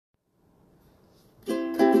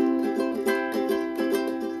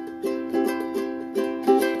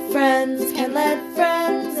Friends can let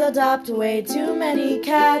friends adopt way too many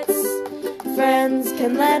cats. Friends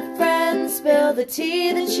can let friends spill the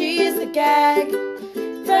tea, the cheese, the gag.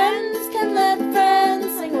 Friends can let friends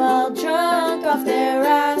sing while drunk off their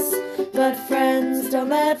ass. But friends don't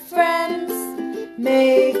let friends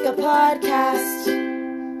make a podcast.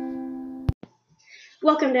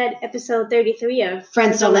 Welcome to episode 33 of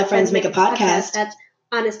Friends Don't Let Friends Make a Podcast. That's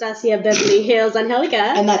Anastasia Beverly Hills Angelica.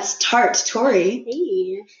 And that's Tart Tori.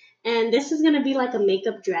 Hey. And this is going to be like a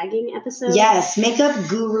makeup dragging episode. Yes, makeup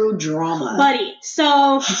guru drama. Buddy, so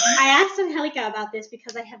I asked Angelica about this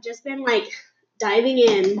because I have just been like diving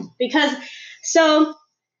in. Because, so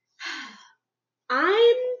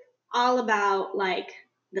I'm all about like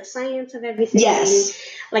the science of everything. Yes.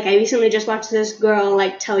 Like I recently just watched this girl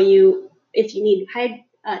like tell you if you need to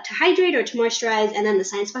hydrate or to moisturize, and then the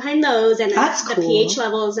science behind those, and then the cool. pH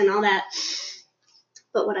levels and all that.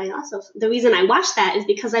 But the reason I watched that is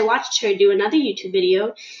because I watched her do another YouTube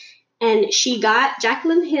video, and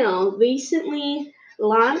Jaclyn Hill recently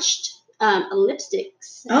launched a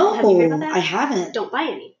lipsticks. Have you heard about that? I haven't. Don't buy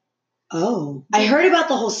any. Oh. I heard about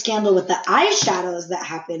the whole scandal with the eyeshadows that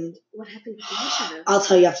happened. What happened with the eyeshadow? I'll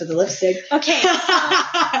tell you after the lipstick. Okay,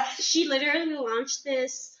 so she literally launched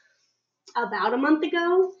this about a month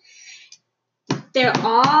ago. They're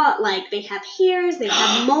all like, they have hairs, they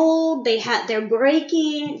have mold, they're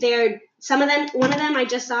breaking, one of them I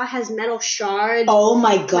just saw has metal shards. Oh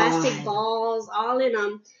my god. Plastic balls, all in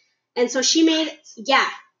them. And so she made,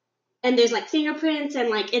 and there's like fingerprints and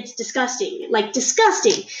like, it's disgusting.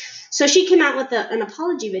 So she came out with an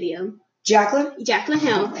apology video. Jaclyn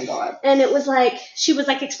Hill. Oh my god. And it was like, she was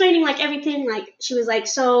like explaining like everything, like she was like,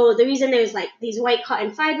 so the reason there's like these white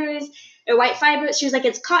fibers, she was like,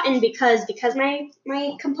 it's cotton because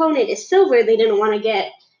my component is silver, they didn't want to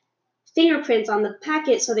get fingerprints on the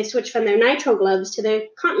packet, so they switched from their nitro gloves to their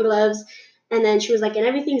cotton gloves. And then she was like, and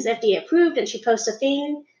everything's FDA approved, and she posted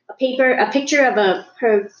a picture of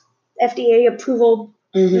her FDA approval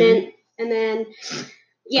mint, and then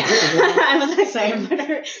I was like, same.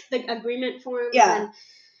 The agreement form. Yeah. And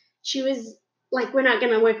she was like, we're not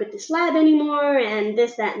going to work with this lab anymore, and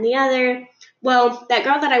this, that, and the other. Well, that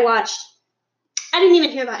girl that I watched, I didn't even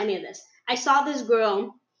hear about any of this. I saw this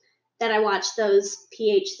girl that I watched those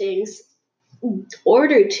pH things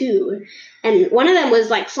order two, and one of them was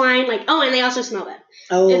like flying, like, oh, and they also smell bad.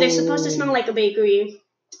 Oh. They're supposed to smell like a bakery,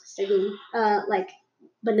 like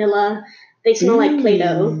vanilla. They smell like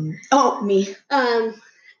Play-Doh. Oh, me.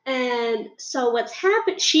 And so what's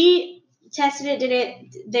happened, she tested it, did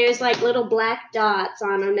it, there's like little black dots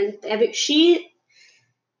on them, and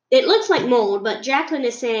it looks like mold, but Jaclyn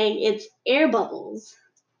is saying it's air bubbles.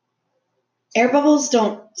 Air bubbles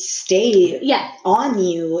don't stay on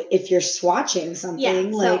you if you're swatching something. Yeah,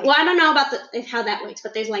 well, I don't know about how that works,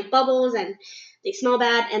 but there's like bubbles, and they smell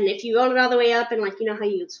bad, and if you roll it all the way up, and like, you know how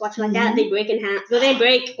you swatch it like that, they break in half. So they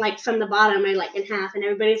break like from the bottom or like in half, and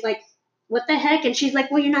everybody's like, what the heck? And she's like,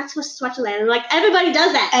 well, you're not supposed to swatch it like that. And like, everybody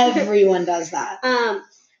does that. Everyone does that.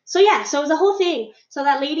 So it was a whole thing. So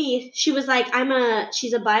that lady, she was like,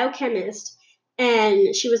 she's a biochemist,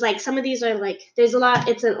 and she was like, some of these are like, there's a lot,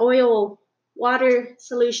 it's an oil water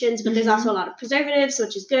solutions, but there's also a lot of preservatives,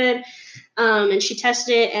 which is good. And she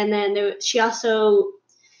tested it, and then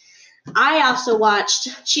I also watched,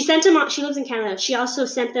 she sent them, she lives in Canada, she also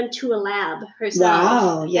sent them to a lab herself.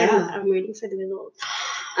 Wow, yeah. I'm waiting for the results.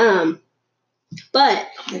 But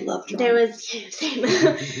I love drama. there was,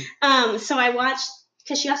 so I watched,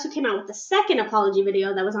 because she also came out with the second apology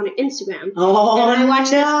video that was on her Instagram. Oh, and I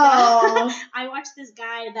watched no. I watched this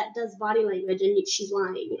guy that does body language, and she's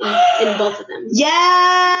lying in both of them.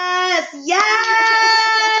 Yes!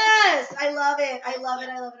 I love it.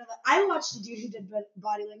 I watched a dude who did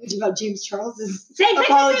body language about James Charles's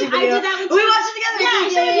apology video. I did that one too. We watched it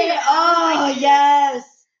together. Yeah. Oh,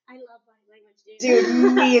 yes. I love body language, dude.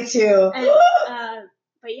 Dude, me too.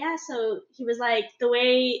 But yeah, so he was like, the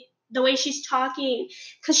way she's talking,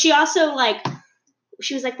 because she also like,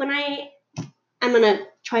 she was like, I'm going to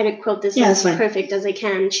try to quote this as perfect as I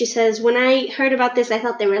can. She says, when I heard about this, I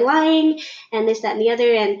thought they were lying and this, that, and the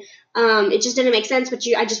other. And it just didn't make sense. But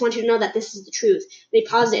I just want you to know that this is the truth. And he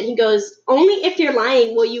paused it, and he goes, only if you're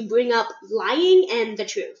lying will you bring up lying and the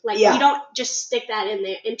truth. Like, you don't just stick that in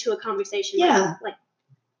there into a conversation.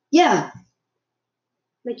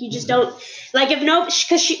 Like, you just don't, like,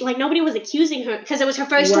 because nobody was accusing her, because it was her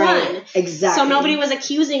first one. Exactly. So nobody was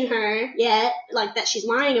accusing her yet, like, that she's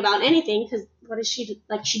lying about anything, because, what is she,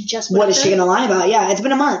 like, she just... What is she going to lie about? Yeah, it's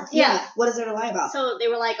been a month. Yeah. What is there to lie about? So they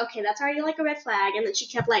were like, okay, that's already, like, a red flag. And then she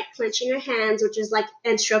kept, like, clenching her hands, which is, like,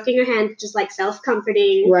 and stroking her hand, just, like,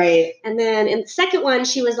 self-comforting. Right. And then in the second one,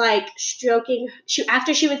 she was, like, stroking...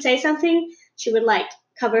 after she would say something, she would, like,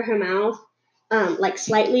 cover her mouth. Like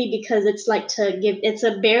slightly, because it's like to give, it's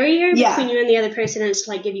a barrier between you and the other person, and it's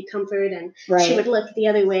to like give you comfort. And she would look the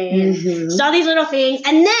other way, and just all these little things.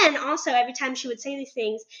 And then also every time she would say these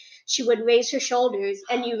things, she would raise her shoulders,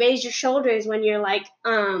 and you raise your shoulders when you're like,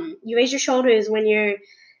 you raise your shoulders when you're,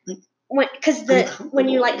 when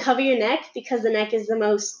you like cover your neck, because the neck is the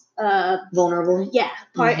most vulnerable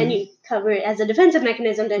part, and you cover it as a defensive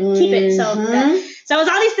mechanism to keep it. So it was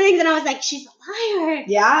all these things, and I was like, she's a liar.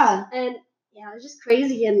 Yeah. And yeah, it was just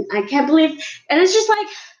crazy, and I can't believe, and it's just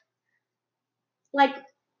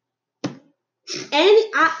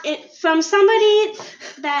from somebody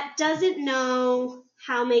that doesn't know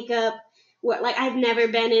how makeup works. Like, I've never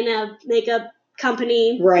been in a makeup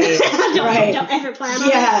company. Right. Don't ever plan on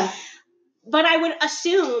it. But I would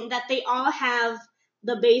assume that they all have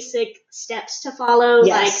the basic steps to follow,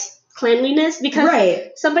 like cleanliness, because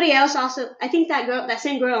somebody else also, I think that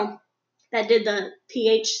same girl that did the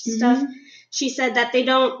pH stuff, she said that they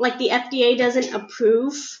don't, like, the FDA doesn't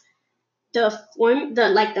approve the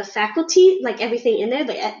faculty, like, everything in there.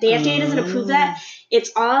 The FDA doesn't approve that.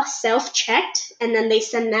 It's all self-checked, and then they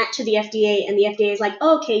send that to the FDA, and the FDA is like,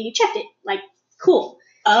 oh, okay, you checked it. Like, cool.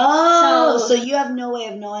 Oh, so you have no way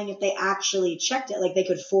of knowing if they actually checked it. Like, they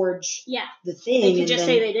could forge the thing. They could just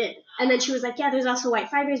say they did. And then she was like, yeah, there's also white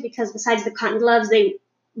fibers, because besides the cotton gloves,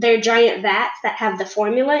 they're giant vats that have the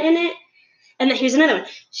formula in it. And then here's another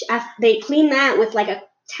one. They clean that with, like, a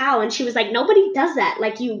towel, and she was like, nobody does that.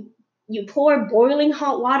 Like, you pour boiling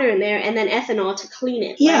hot water in there and then ethanol to clean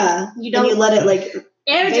it. Yeah. Like, you don't, and you let it, like,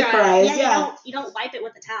 air dry. Vaporize. Yeah. You don't wipe it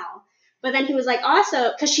with a towel. But then he was like,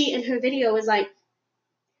 also, because she, in her video, was like,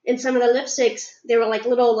 in some of the lipsticks, there were, like,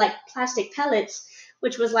 little, like, plastic pellets,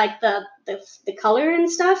 which was, like, the color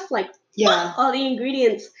and stuff, like, all the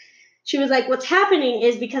ingredients. She was like, what's happening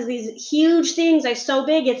is because these huge things are so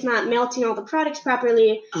big, it's not melting all the products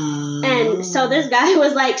properly. And so this guy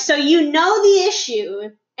was like, so you know the issue,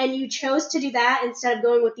 and you chose to do that instead of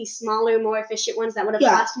going with these smaller, more efficient ones that would have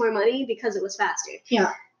cost more money because it was faster.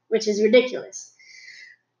 Yeah. Which is ridiculous.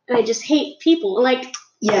 And I just hate people. Like,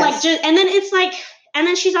 and then it's like, and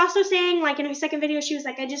then she's also saying, like, in her second video, she was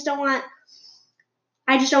like, I just don't want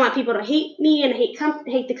people to hate me and hate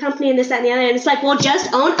the company and this, that, and the other. And it's like, well,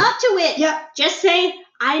 just own up to it. Yeah. Just say,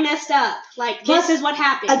 I messed up. Like, this is what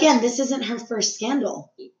happened. Again, this isn't her first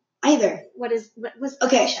scandal either. What was the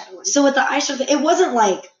eyeshadow one? So with the eyeshadow, it wasn't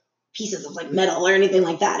like pieces of, like, metal or anything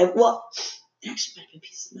like that. It actually might have been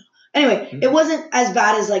pieces of metal. Anyway, it wasn't as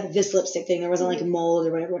bad as, like, this lipstick thing. There wasn't, like, mold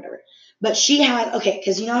or whatever. But she had,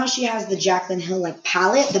 because you know how she has the Jaclyn Hill, like,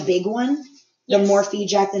 palette, the big one? The Morphe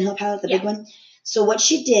Jaclyn Hill palette, the big one? So what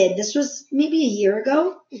she did, this was maybe a year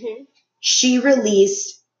ago, she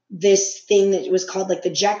released this thing that was called, like,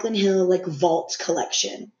 the Jaclyn Hill, like, Vault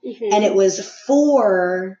Collection. And it was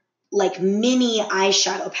 4, like, mini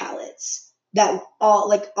eyeshadow palettes that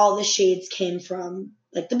all the shades came from,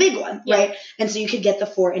 like, the big one, right? And so you could get the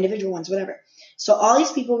 4 individual ones, whatever. So all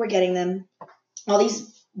these people were getting them, all these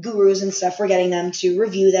gurus and stuff were getting them to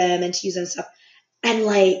review them and to use them and stuff. And,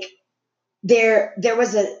 like, there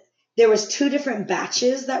was 2 different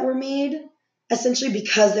batches that were made, essentially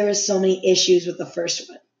because there was so many issues with the first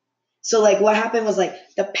one. So, like, what happened was, like,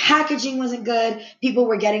 the packaging wasn't good. People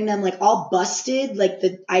were getting them, like, all busted. Like,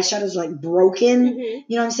 the eyeshadows were, like, broken. You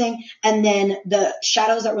know what I'm saying? And then the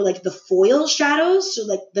shadows that were, like, the foil shadows, so,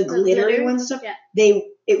 like, the glittery ones and stuff,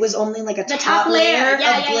 it was only, like, a top layer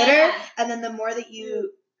of glitter. And then the more that you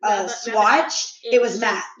swatched, it was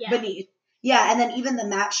matte beneath. Yeah, and then even the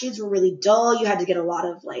matte shades were really dull. You had to get a lot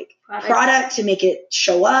of, like, product to make it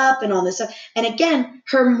show up and all this stuff. And again,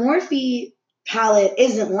 her Morphe palette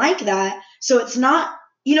isn't like that. So it's not,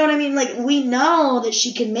 you know what I mean? Like, we know that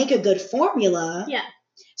she can make a good formula. Yeah.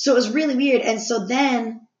 So it was really weird. And so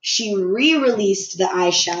then she re-released the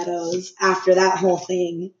eyeshadows after that whole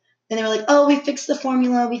thing. And they were like, oh, we fixed the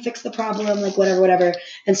formula. We fixed the problem. Like, whatever.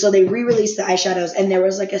 And so they re-released the eyeshadows. And there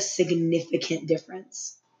was, like, a significant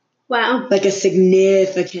difference. Wow. Like, a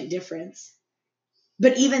significant difference.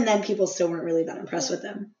 But even then, people still weren't really that impressed with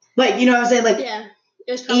them. Like, you know what I'm saying? Like,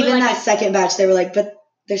 it was probably even like that second batch, they were like, but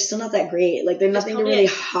they're still not that great. Like, they're nothing to really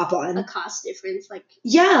hop on. A cost difference. Like,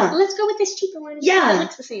 yeah. Let's go with this cheaper one. Yeah. It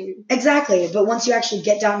looks the same. Exactly. But once you actually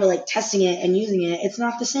get down to, like, testing it and using it, it's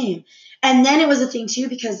not the same. And then it was a thing, too,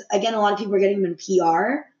 because, again, a lot of people were getting them in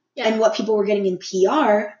PR. Yeah. And what people were getting in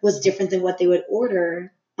PR was different than what they would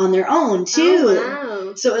order on their own too. Oh,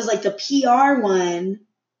 wow. So it was like the PR one.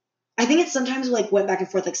 I think it sometimes like went back and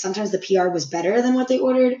forth. Like sometimes the PR was better than what they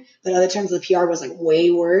ordered, but other times the PR was like way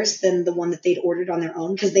worse than the one that they'd ordered on their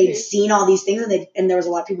own because they'd seen all these things and there was a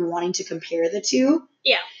lot of people wanting to compare the two.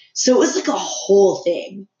 Yeah. So it was like a whole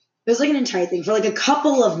thing. It was like an entire thing for like a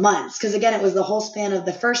couple of months because again it was the whole span of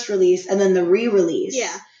the first release and then the re-release.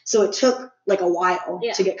 Yeah. So it took like a while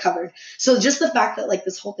to get covered. So just the fact that like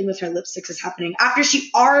this whole thing with her lipsticks is happening after she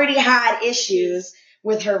already had issues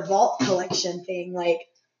with her Vault collection thing, like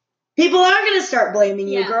people are going to start blaming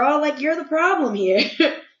you, girl. Like you're the problem here.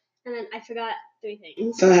 And then I forgot 3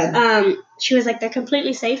 things. Go ahead. She was like, they're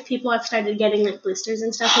completely safe. People have started getting like blisters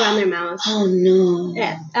and stuff around their mouths. Oh no.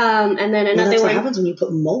 Yeah. And then another that's one. What happens when you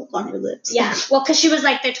put mold on your lips. Yeah. Well, because she was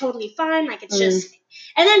like, they're totally fine. Like it's just.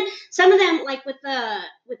 And then some of them, like with the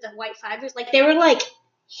white fibers, like they were like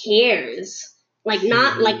hairs, like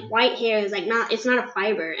not like white hairs, like not. It's not a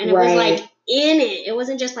fiber, and it was like in it. It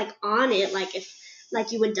wasn't just like on it, like if.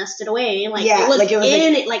 Like you would dust it away, like it was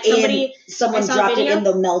in it, like someone dropped it in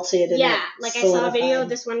the melted. And like I saw a video.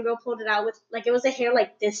 This one girl pulled it out with like it was a hair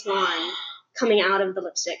like this long coming out of the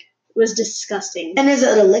lipstick. It was disgusting. And is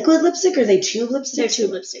it a liquid lipstick or are they tube lipsticks? They're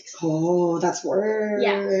tube lipsticks. Oh, that's worse.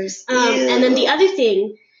 Yeah. And then the other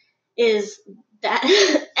thing is that,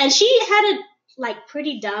 and she had a like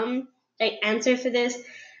pretty dumb like answer for this.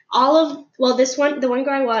 This one, the one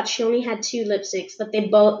girl I watched, she only had 2 lipsticks, but they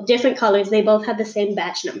both, different colors, they both had the same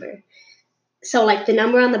batch number. So, like, the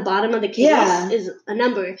number on the bottom of the case is a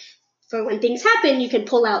number. For when things happen, you can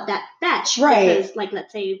pull out that batch. Right. Because, like,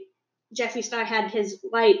 let's say Jeffree Star had his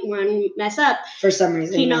white one mess up. For some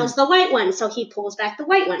reason. He knows the white one, so he pulls back the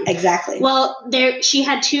white one. Exactly. Well, she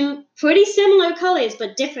had 2 pretty similar colors,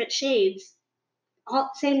 but different shades.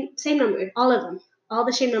 All same number, all of them. All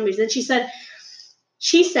the same numbers. And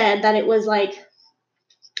she said that it was like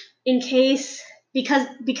in case because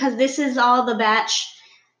this is all the batch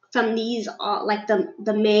from these all like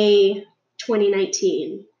the May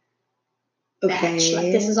 2019 batch. Okay.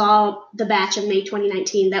 Like this is all the batch of May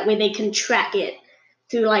 2019. That way they can track it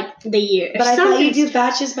through like the year. But I thought you do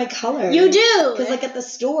batches by color. You do. Because like at the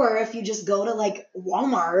store, if you just go to like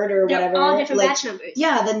Walmart or they're whatever, all different like, batch numbers.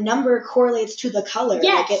 Yeah, the number correlates to the color.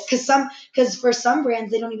 Yes. Like because for some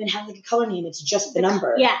brands they don't even have like a color name. It's just the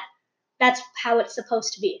number. Yeah, that's how it's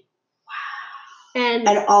supposed to be. Wow. And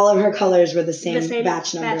all of her colors were the same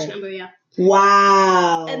batch number. Batch number, yeah.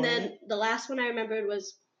 Wow. And then the last one I remembered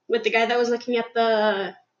was with the guy that was looking at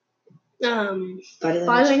the body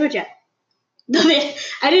language. Yeah.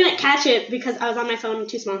 I didn't catch it because I was on my phone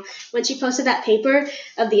too small. When she posted that paper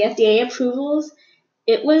of the FDA approvals,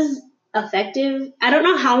 it was effective. I don't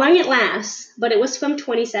know how long it lasts, but it was from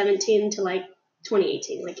 2017 to like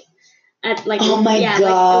 2018. Oh my god!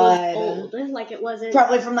 Like it was old. Like it wasn't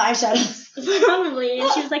probably from the eyeshadows. Probably.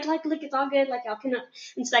 And she was like, look, it's all good. Like, y'all can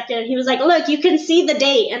inspect it. And he was like, look, you can see the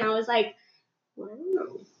date. And I was like, wow.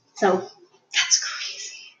 So that's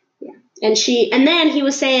crazy. Yeah. And then he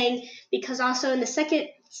was saying, because also in the second,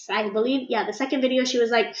 I believe, the second video, she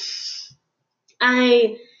was like,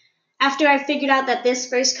 after I figured out that this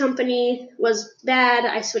first company was bad,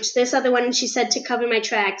 I switched this other one, and she said to cover my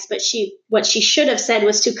tracks, but what she should have said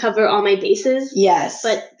was to cover all my bases. Yes,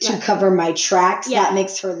 but to cover my tracks, that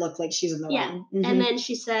makes her look like she's in the wrong. Mm-hmm. And then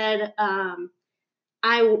she said,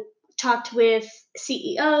 I talked with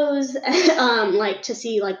CEOs, like to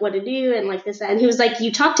see like what to do and like this, that. And he was like,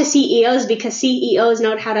 you talk to CEOs because CEOs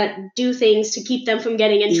know how to do things to keep them from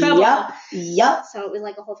getting in trouble. Yep. So it was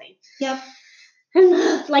like a whole thing. Yep.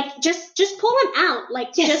 Like just pull them out,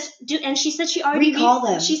 like just do. And she said she already recall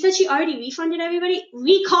them. She said she already refunded everybody.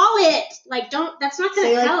 Recall it. Like don't. That's not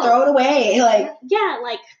gonna help. Throw it away. Like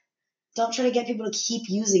like don't try to get people to keep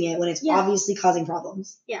using it when it's obviously causing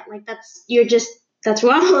problems. Yeah, like that's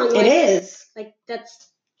wrong. Like, it is. Like that's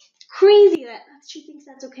crazy that she thinks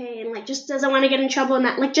that's okay and like just doesn't want to get in trouble and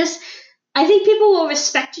that like just. I think people will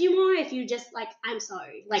respect you more if you just, like, I'm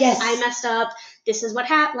sorry. Like, I messed up. This is what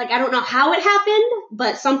happened. Like, I don't know how it happened,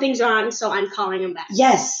 but something's wrong, so I'm calling him back.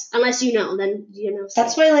 Yes. Unless you know, then, you know.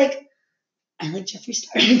 That's why, like, I like Jeffree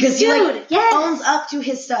Star. Because he, like, owns up to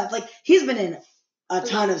his stuff. Like, he's been in a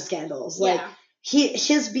ton of scandals. Like,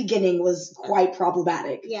 his beginning was quite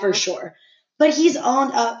problematic, for sure. But he's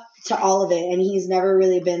owned up to all of it, and he's never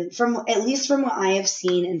really been, at least from what I have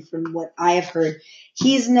seen and from what I have heard,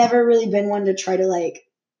 he's never really been one to try to, like,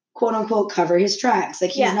 quote unquote, cover his tracks.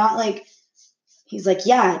 Like, he's not like, he's like,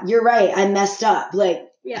 yeah, you're right, I messed up. Like,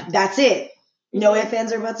 that's it. No ifs,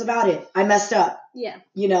 ands, or buts about it. I messed up. Yeah.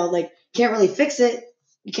 You know, like, can't really fix it.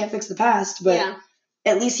 You can't fix the past, but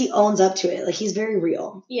at least he owns up to it. Like, he's very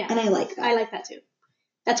real. Yeah. And I like that. I like that too.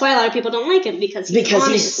 That's why a lot of people don't like him because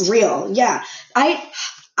he's real. Yeah.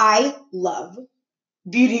 I love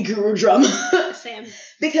beauty guru drama. Same.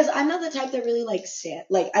 Because I'm not the type that really likes it.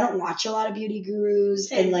 Like, I don't watch a lot of beauty gurus.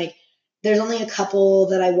 Same. And, like, there's only a couple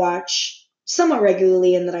that I watch somewhat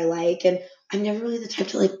regularly and that I like. And I'm never really the type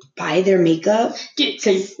to, like, buy their makeup. Dude,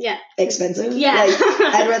 because yeah. expensive. Yeah. Like,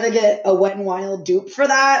 I'd rather get a Wet n Wild dupe for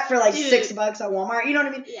that for, like, Dude. $6 at Walmart. You know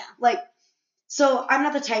what I mean? Yeah. Like, so I'm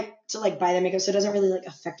not the type to, like, buy their makeup, so it doesn't really, like,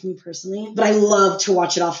 affect me personally. But I love to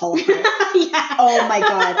watch it all fall apart. Yeah. Oh, my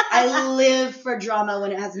God. I live for drama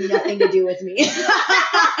when it has nothing to do with me.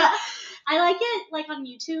 I like it, like, on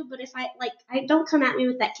YouTube, but if I don't come at me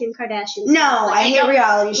with that Kim Kardashian. No, like, I hate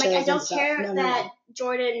reality shows. Like, I and don't stuff. care No. that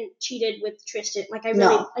Jordan cheated with Tristan. Like, I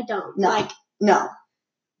really, No. I don't. No. Like, No.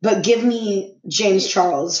 But give me James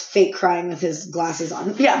Charles fake crying with his glasses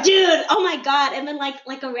on. Yeah. dude, oh my God. And then, like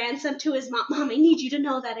a ransom to his mom. Mom, I need you to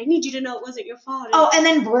know that. I need you to know it wasn't your fault. Oh, and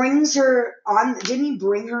then brings her on. Didn't he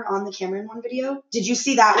bring her on the camera in one video? Did you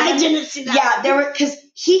see that one? I didn't see that. Yeah, there were, because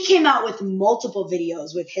he came out with multiple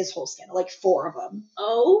videos with his whole scandal, like 4 of them.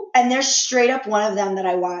 Oh? And there's straight up one of them that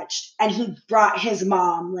I watched, and he brought his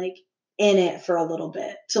mom, like, in it for a little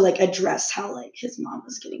bit to, like, address how, like, his mom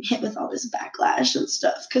was getting hit with all this backlash and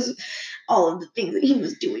stuff because all of the things that he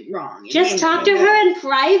was doing wrong. Just talk to her in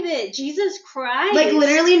private. Jesus Christ. Like,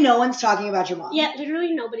 literally no one's talking about your mom. Yeah,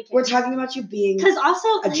 literally nobody cares. We're talking about you being Because also,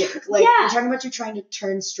 a jerk. Like, yeah. we're talking about you trying to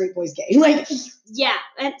turn straight boys gay. Like, yeah.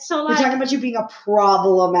 And so, we're like, talking about you being a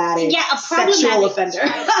problematic, sexual offender.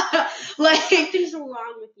 Like, something's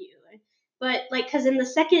wrong with you. But, like, because in the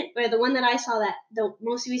second, or the one that I saw, that the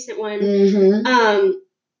most recent one, mm-hmm.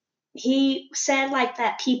 He said, like,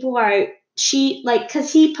 that people are,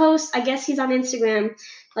 because he posts, I guess he's on Instagram,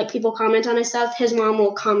 like, people comment on his stuff, his mom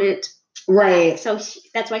will comment. Right. So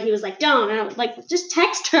that's why he was like, don't. And I was like, just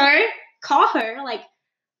text her, call her, like,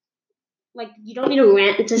 you don't need a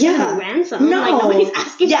ransom. No. Like, nobody's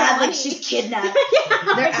asking for like, money. she's kidnapped.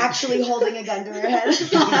 Yeah. They're actually holding a gun to her head.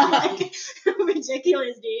 Like,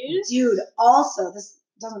 ridiculous, dude. Dude, also, this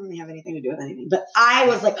doesn't really have anything to do with anything, but I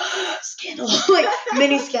was like, scandal, like,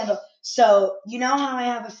 mini scandal. So, you know how I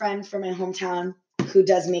have a friend from my hometown who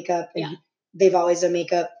does makeup, and they've always done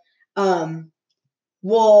makeup?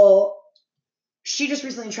 Well, she just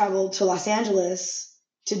recently traveled to Los Angeles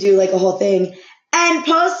to do, like, a whole thing, and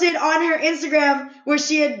posted on her Instagram where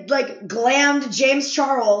she had, like, glammed James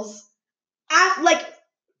Charles like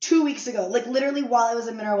 2 weeks ago, like, literally while I was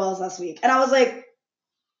in Mineral Wells last week. And I was like,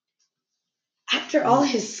 after all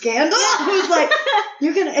his scandal, I was like,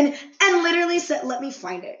 you're gonna, and literally said, let me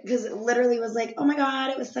find it, because it literally was like, oh my God,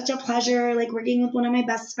 it was such a pleasure, like, working with one of my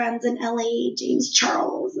best friends in LA, James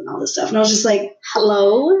Charles, and all this stuff. And I was just like,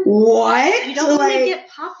 hello? What? You don't want to get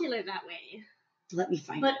popular that way. Let me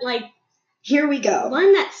find it. But, like, here we go.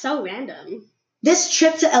 One that's so random. This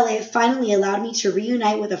trip to LA finally allowed me to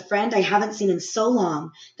reunite with a friend I haven't seen in so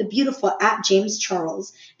long, the beautiful @James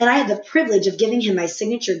Charles, and I had the privilege of giving him my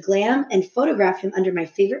signature glam and photograph him under my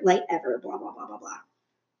favorite light ever, blah, blah, blah, blah, blah.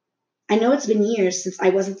 I know it's been years since I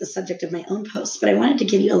wasn't the subject of my own post, but I wanted to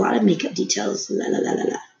give you a lot of makeup details, la, la, la, la,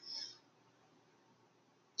 la.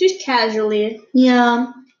 Just casually.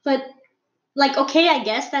 Yeah. But, like, okay, I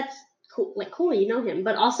guess that's cool. Like, cool, you know him.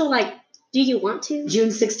 But also, like, do you want to? June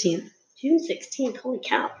 16th. June 16th, holy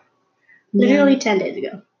cow. Literally 10 days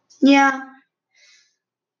ago. Yeah.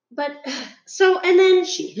 But, so, and then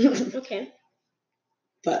okay.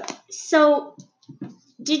 But. So,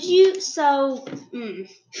 did you,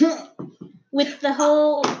 with the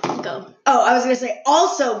whole, go. Oh, I was going to say,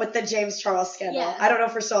 also with the James Charles scandal. Yeah. I don't know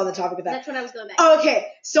if we're still on the topic of that. That's what I was going back to. Okay,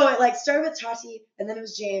 so it, like, started with Tati, and then it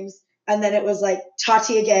was James, and then it was, like,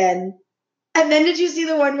 Tati again. And then did you see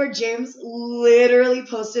the one where James literally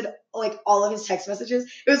posted, like, all of his text messages?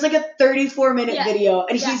 It was like a 34-minute video,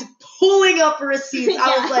 and he's pulling up receipts.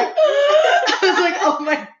 I was like, oh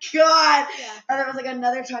my God. Yeah. And there was, like,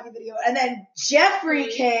 another Tati video. And then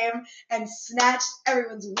Jeffree came and snatched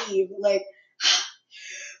everyone's weave. Like,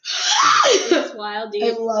 it's wild, dude.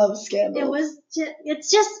 I love scandal.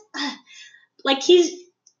 It's just, like,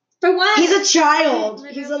 for what? He's a child.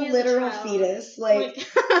 He's He's a literal fetus. Like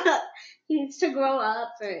he needs to grow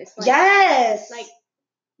up first. Like, yes. Like,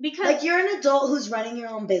 because. Like, you're an adult who's running your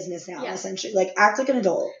own business now, essentially. Like, act like an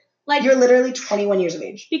adult. Like, you're literally 21 years of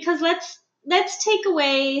age. Because let's take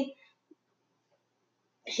away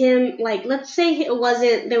him, like, let's say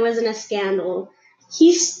there wasn't a scandal.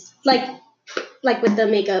 He's, like with the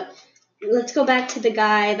makeup, let's go back to the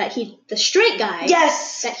guy the straight guy.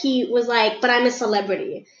 Yes. That he was like, but I'm a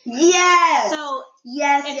celebrity. Yes. So,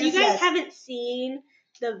 yes, if you guys haven't seen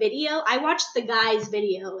the video. I watched the guy's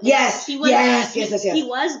video. And Yes. he was, Yes. He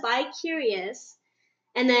was bi-curious.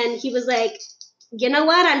 And then he was like, you know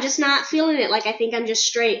what? I'm just not feeling it. Like, I think I'm just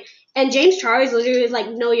straight. And James Charles literally was like,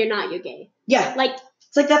 no, you're not. You're gay. Yeah. Like,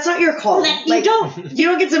 it's like, that's not your call. like, Like, you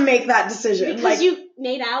don't get to make that decision. because Like, you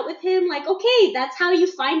made out with him. Like, okay, that's how you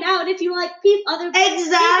find out if you like other exactly.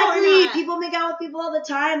 people or not. People make out with people all the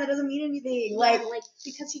time. That doesn't mean anything. Yeah, Like,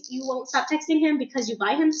 because you won't stop texting him because you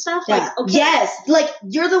buy him stuff. yeah. Like, okay. Yes. Like,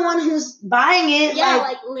 you're the one who's buying it. Yeah,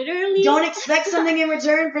 Like, literally. don't expect something in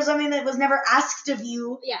return for something that was never asked of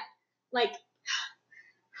you. Yeah. Like,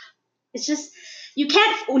 it's just, you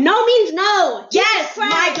can't, no means no. Yes, Right.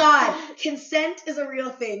 my God. Consent is a real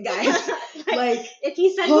thing, guys. Like, if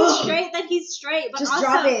he said he's straight, then he's straight. But just also,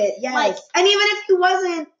 drop it. Yes. like- and even if he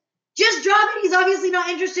wasn't, just drop it. He's obviously not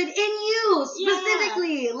interested in you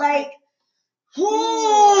specifically. Like,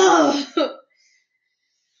 oh.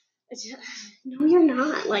 it's just, no, you're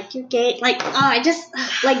not. Like, you're gay. Like, I just,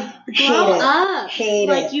 like, Hate grow it. up. Hate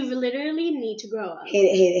like, it. you literally need to grow up.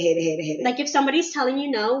 Hate it. Like, if somebody's telling you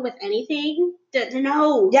no with anything,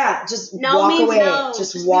 no. Yeah, just No walk means away. no.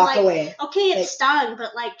 Just Just be walk like, away. Okay, Like, it stung,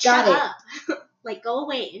 but, like, got shut it. up. Like, go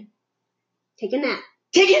away. Take a nap.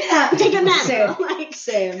 Take a nap. Take a nap, Same. bro. Like,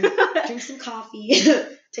 Same. Drink some coffee.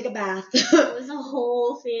 Take a bath. it was a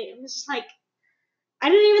whole thing. It was just like, I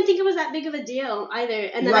didn't even think it was that big of a deal either.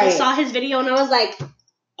 And then I Right. saw his video and I was like,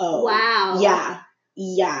 Oh. wow.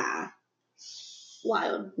 Yeah.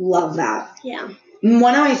 Wild. Love that. Yeah.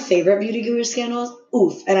 One of my favorite beauty guru scandals.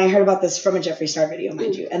 Oof. And I heard about this from a Jeffree Star video,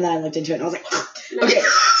 mind you. And then I looked into it and I was like, okay.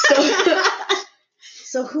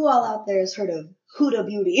 So who all out there has heard of Huda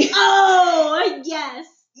Beauty? Oh, yes.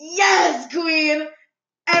 Yes, queen.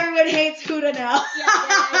 Everyone hates Huda now.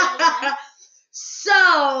 Yeah.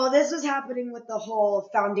 So this was happening with the whole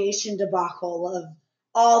foundation debacle of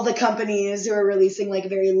all the companies who are releasing like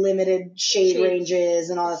very limited shade Shades. ranges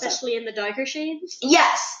and all that stuff. Especially in the darker shades.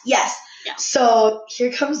 Yes. Yeah. So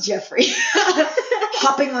here comes Jeffree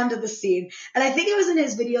hopping onto the scene. And I think it was in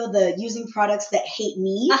his video, the using products that hate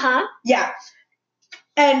me. Uh-huh. Yeah.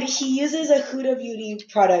 And he uses a Huda Beauty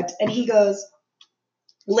product and he goes,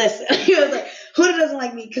 listen, he was like, Huda doesn't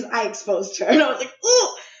like me because I exposed her. And I was like, ooh.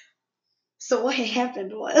 So what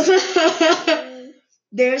happened was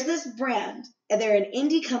there's this brand and they're an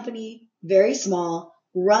indie company, very small,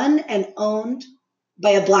 run and owned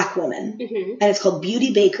by a black woman. Mm-hmm. And it's called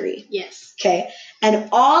Beauty Bakery. Yes. Okay. And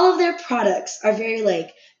all of their products are very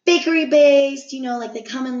like bakery based, you know, like they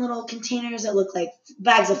come in little containers that look like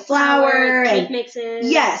bags of flour cake and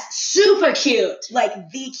mixes. yes, super cute. Like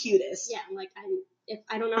the cutest. Yeah, like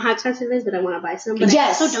I don't know how expensive it is, but I want to buy some. But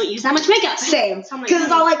Yes. I also don't use that much makeup. Same. So I'm like, Because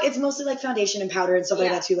it's all like, it's mostly like foundation and powder and stuff like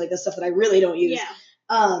Yeah. that too, like the stuff that I really don't use.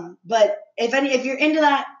 Yeah. But if you're into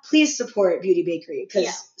that, please support Beauty Bakery because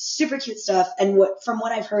Yeah. super cute stuff and from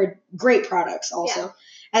what I've heard, great products also. Yeah.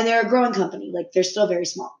 And they're a growing company, like they're still very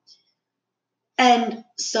small. And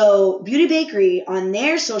so Beauty Bakery on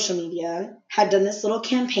their social media had done this little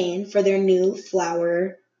campaign for their new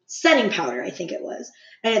flour setting powder, I think it was.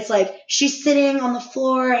 And it's like she's sitting on the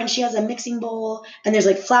floor and she has a mixing bowl and there's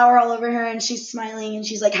like flour all over her and she's smiling and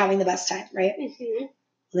she's like having the best time, right? Mm-hmm.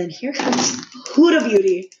 Then here comes Huda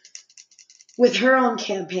Beauty with her own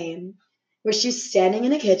campaign where she's standing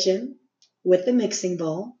in a kitchen with the mixing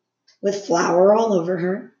bowl with flour all over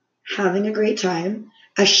her, having a great time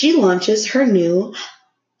as she launches her new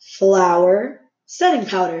flour setting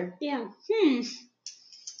powder. Yeah.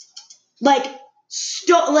 Like,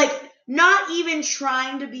 not even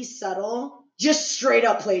trying to be subtle, just straight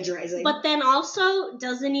up plagiarizing. But then also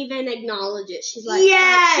doesn't even acknowledge it. She's like,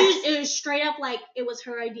 Yes! it was straight up like it was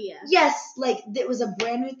her idea. Yes, like it was a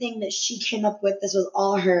brand new thing that she came up with. This was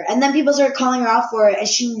all her. And then people started calling her out for it and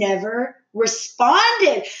she never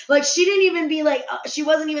responded. Like she didn't even be like, she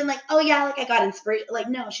wasn't even like, oh yeah, like I got inspired. Like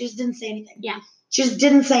no, she just didn't say anything. Yeah. She just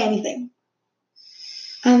didn't say anything.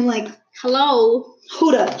 I'm like, Hello.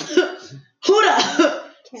 Huda.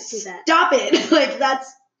 Can't do that. Stop it. Like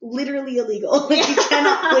that's literally illegal. Like you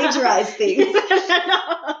cannot plagiarize things.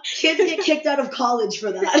 Kids get kicked out of college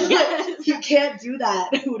for that. Yes. You can't do that,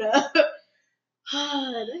 Huda.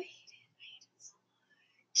 God.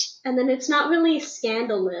 And then it's not really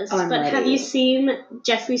scandalous, I'm but ready. have you seen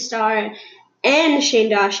Jeffree Star and Shane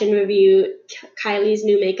Dawson review Kylie's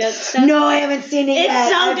new makeup stuff? No, I haven't seen it It's yet.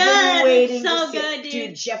 so I've good. been waiting It's so to see it. good,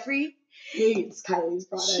 dude. Jeffree hates Kylie's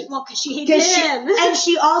products. Because she hates him. And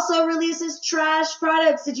she also releases trash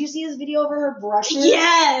products. Did you see his video over her brushes?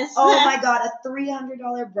 Yes. Oh my god, a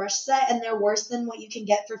 $300 brush set, and they're worse than what you can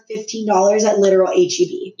get for $15 at literal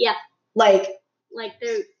HEB. Yeah. Like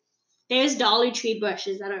There's Dollar Tree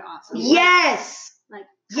brushes that are awesome. yes. Like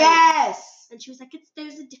Yes. And she was like,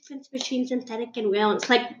 there's a difference between synthetic and real. It's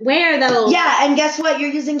like, where though? Yeah, and guess what? You're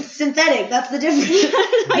using synthetic. That's the difference.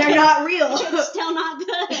 They're not real. It's still not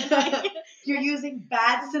good. Like, you're using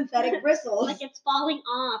bad synthetic bristles. Like it's falling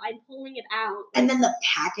off. I'm pulling it out. And then the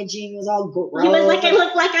packaging was all gross. He was like, I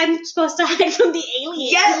look like I'm supposed to hide from the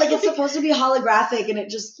aliens. Yeah, like it's supposed to be holographic, and it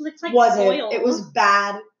just looks like wasn't. oil. It was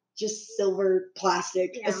bad, just silver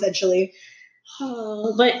plastic, essentially.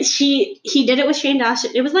 Oh, but he did it with Shane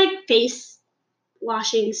Dawson. It was like face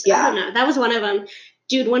washing stuff. Yeah. I don't know. That was one of them.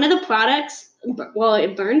 Dude, one of the products, well,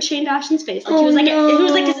 it burned Shane Dawson's face. Like, he was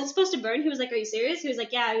like, is it supposed to burn? He was like, are you serious? He was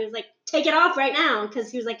like, yeah. He was like, take it off right now.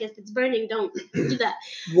 Because he was like, if it's burning, don't do that.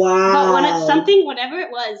 Wow. But whatever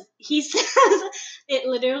it was, he says it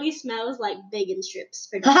literally smells like bacon strips.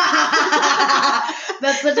 That's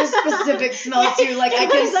such a specific smell, too. Like, I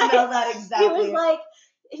can smell that exactly.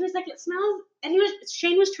 He was like, it smells, and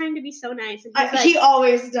Shane was trying to be so nice. And he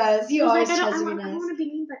always does. He always like, tries to be I nice. don't want to be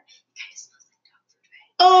mean, but it kind of smells like dog food,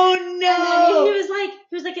 right? Oh no! He was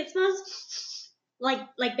like, it smells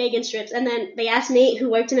like bacon strips. And then they asked Nate, who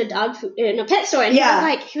worked in a pet store, and he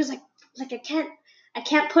was like, I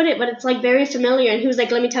can't put it, but it's like very familiar. And he was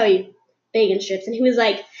like, let me tell you, bacon strips. And he was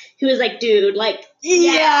like, dude, like,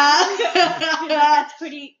 yeah. Like, that's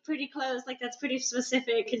pretty close. Like, that's pretty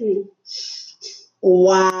specific. And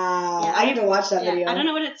wow. Yeah, I need to watch that video. I don't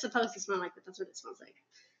know what it's supposed to smell like, but that's what it smells like.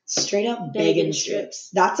 Straight up bacon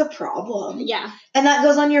strips. That's a problem. Yeah. And that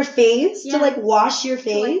goes on your face to like wash your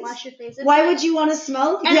face? To, like, wash your face. Why would you want to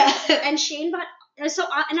smell? And Shane bought, and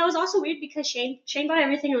it was also weird because Shane bought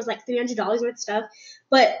everything. It was like $300 worth of stuff,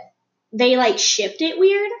 but they like shipped it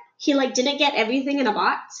weird. He like didn't get everything in a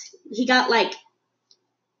box. He got like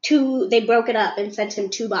they broke it up and sent him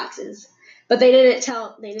 2 boxes. But they didn't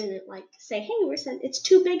like say, hey, it's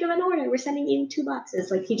too big of an order. We're sending you 2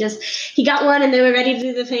 boxes. Like he got one and they were ready to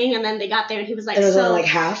do the thing, and then they got there and he was like, it was only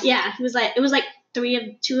like half? Yeah, it was like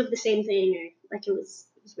 2 of the same thing, or like it was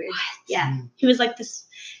weird. What? Yeah. He was like,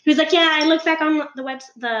 yeah, I looked back on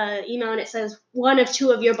the email and it says 1 of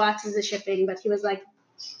 2 of your boxes is shipping, but he was like,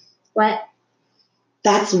 what?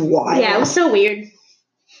 That's wild. Yeah, it was so weird.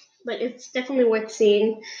 But it's definitely worth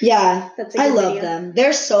seeing. Yeah, I love video. them.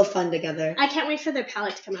 They're so fun together. I can't wait for their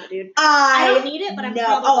palette to come out, dude. I don't need it, but I'm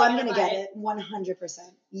gonna get it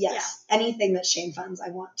 100%. Yes, anything that Shane funds,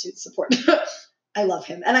 I want to support. I love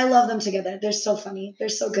him, and I love them together. They're so funny. They're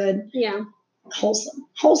so good. Yeah, wholesome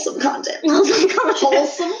content.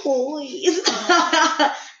 Wholesome boys.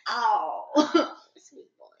 Ow.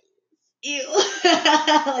 Sweet boys. Ew.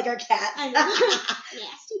 Like our cat. I know.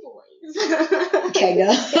 Nasty boys. Kega.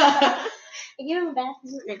 I give him a bath.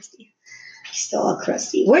 He's not nasty. He's still all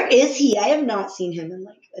crusty. Where is he? I have not seen him in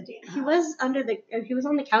like a day and a half. He was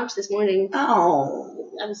on the couch this morning. Oh.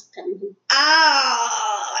 I was petting him.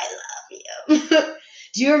 Oh, I love you.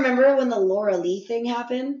 Do you remember when the Laura Lee thing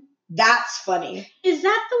happened? That's funny. Is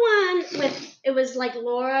that the one with, it was like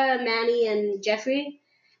Laura, Manny, and Jeffrey?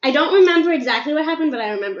 I don't remember exactly what happened, but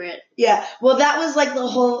I remember it. Yeah. Well, that was like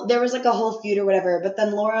there was like a whole feud or whatever. But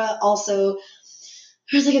then Laura also,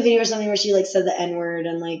 there's like a video or something where she like said the N-word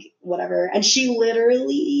and like whatever. And she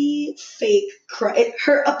literally fake cried.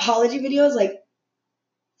 Her apology video is like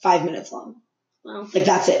 5 minutes long. Wow. Like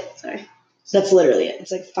that's it. Sorry. That's literally it.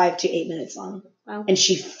 It's like 5 to 8 minutes long. Wow. And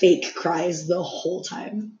she fake cries the whole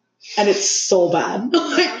time. And it's so bad.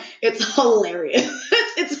 Like, it's hilarious.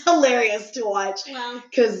 It's hilarious to watch. Wow.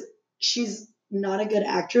 Because she's not a good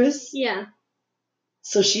actress. Yeah.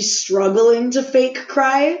 So she's struggling to fake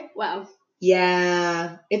cry. Wow.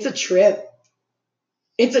 Yeah. It's a trip.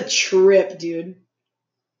 It's a trip, dude.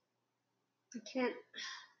 I can't.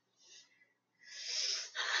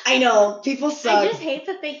 I know. People suck. I just hate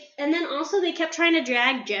that and then also they kept trying to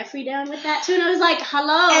drag Jeffrey down with that too. And I was like,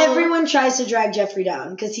 hello. Everyone tries to drag Jeffrey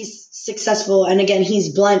down because he's successful. And again, he's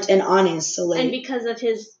blunt and honest. So like, and because of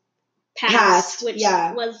his past, which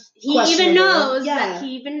was, he even knows that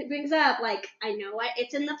he even brings up, like, I know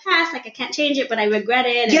it's in the past, like I can't change it, but I regret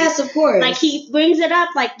it. And, yes, of course. Like he brings it up,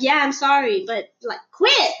 like, yeah, I'm sorry, but like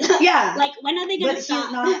quit. Yeah. Like when are they gonna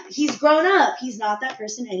stop? He's grown up. He's not that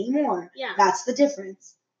person anymore. Yeah. That's the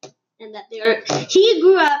difference. And that he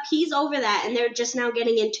grew up, he's over that, and they're just now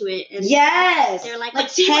getting into it. And yes. They're like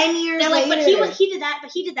 10 years they're like, later. but he did that, but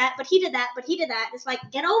he did that, but he did that, but he did that. It's like,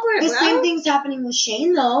 get over it, the bro. same thing's happening with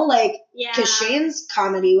Shane, though. Like, yeah. Because Shane's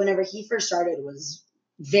comedy, whenever he first started, was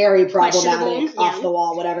very problematic, off the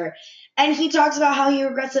wall, whatever. And he talks about how he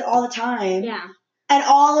regrets it all the time. Yeah. And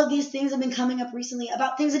all of these things have been coming up recently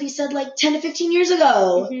about things that he said like 10 to 15 years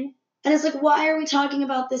ago. Mm-hmm. And it's like, why are we talking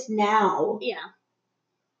about this now? Yeah.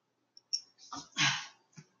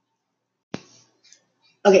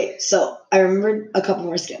 Okay, so I remembered a couple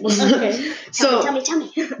more scandals. Okay. So tell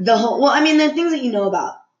me. the whole, well, I mean, the things that you know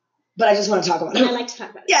about, but I just want to talk about And I it. like to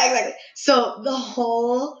talk about it. Yeah, exactly. So the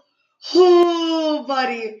whole,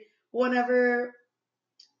 buddy, whenever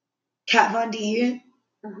Kat Von D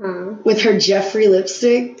Uh-huh. with her Jeffrey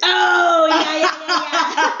lipstick. Oh, yeah.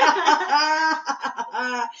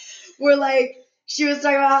 Where like she was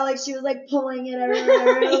talking about how like she was like pulling it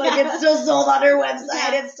everywhere, like it's still sold on her website,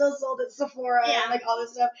 Yeah. it's still sold at Sephora, Yeah. and like all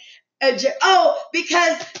this stuff. And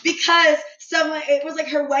because someone, it was like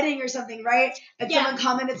her wedding or something, right? And Yeah. someone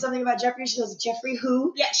commented something about Jeffrey. She goes, Jeffrey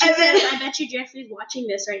who? Yeah, she And says, then- I bet you Jeffrey's watching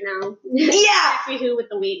this right now. Yeah. Jeffrey who with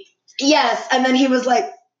the wink. Yes. And then he was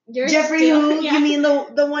like, You're Jeffrey still- who? Yeah. You mean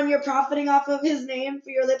the one you're profiting off of his name for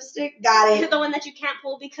your lipstick? Got You're it. the one that you can't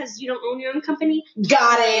pull because you don't own your own company?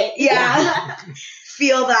 Got it. Yeah.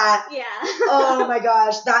 Feel that. Yeah. Oh my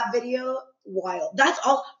gosh, that video, wild. That's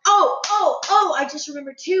all. Oh, I just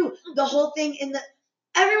remember too, the whole thing in the,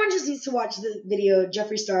 everyone just needs to watch the video,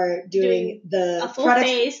 Jeffree Star doing the A full products,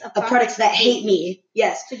 face of products that hate me.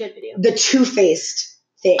 Yes. It's a good video. The Too-Faced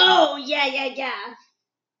thing. Oh, yeah.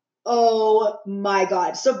 Oh my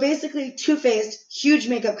god. So basically, Too-Faced, huge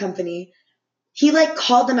makeup company, he like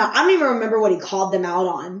called them out. I don't even remember what he called them out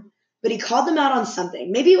on, but he called them out on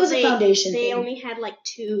something. Maybe it was a foundation They thing. only had like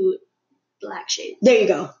 2 black shades. There you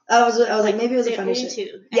go. I was like, maybe it was a They foundation. only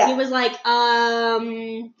 2. And Yeah. he was like,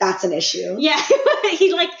 That's an issue. yeah.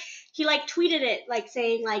 he tweeted it like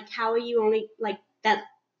saying like, how are you only like that?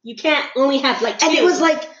 You can't only have like 2. And it was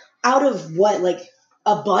like out of what, like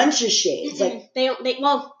a bunch of shades. Like they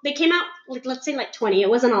came out like, let's say like 20. It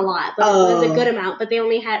wasn't a lot, but it was a good amount. But they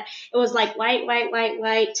only had, it was like white,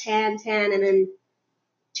 tan, and then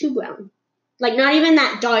 2 brown. Like not even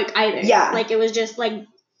that dark either. Yeah. Like it was just like,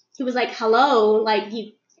 he was like, hello, like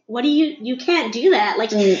you can't do that.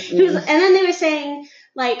 Like he was, and then they were saying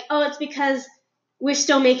like, oh, it's because we're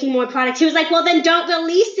still making more products. He was like, well, then don't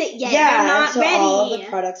release it yet. They're not until ready. all the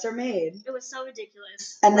products are made. It was so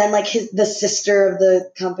ridiculous. And then like the sister of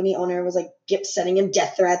the company owner was like sending him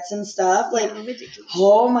death threats and stuff. Like, Yeah, ridiculous.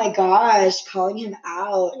 oh my gosh, calling him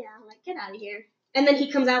out. Yeah, like get out of here. And then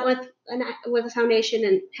he comes out with a foundation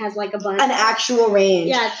and has like a bunch. An actual range.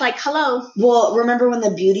 Yeah, it's like, hello. Well, remember when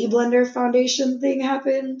the Beauty Blender foundation thing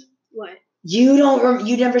happened? What?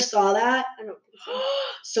 You never saw that? I don't think so.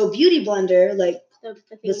 So Beauty Blender, like The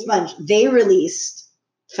the sponge, they released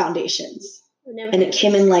foundations. And it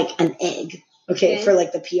came in like an egg. Okay, for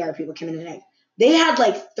like the PR people, came in an egg. They had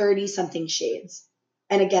like 30 something shades.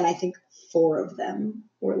 And again, I think 4 of them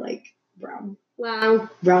were like brown. Wow.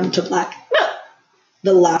 Brown to black.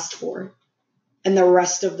 The last 4. And the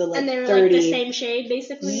rest of the like and they were 30. like the same shade,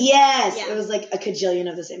 basically? Yes. Yeah. It was like a cajillion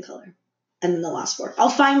of the same color. And then the last 4. I'll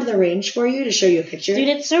find the range for you to show you a picture. Dude,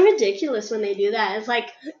 it's so ridiculous when they do that. It's like,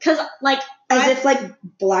 because like... As if like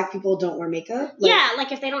black people don't wear makeup? Like, yeah,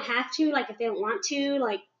 like if they don't have to, like if they don't want to,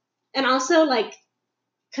 like... And also like,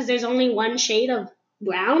 because there's only one shade of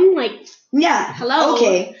brown, like... Yeah. Hello?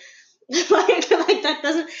 Okay. like that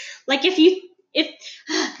doesn't... Like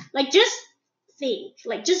like just think,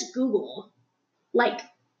 like just Google, like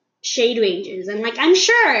shade ranges, and like I'm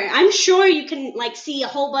sure you can like see a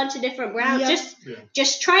whole bunch of different browns. Yep.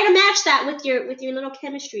 Just try to match that with your little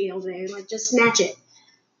chemistry over there. Like just match it.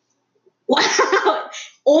 Wow,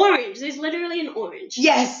 orange. There's literally an orange.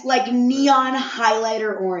 Yes, like neon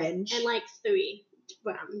highlighter orange. And like 3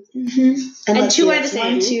 browns. Mm-hmm. And 2 are the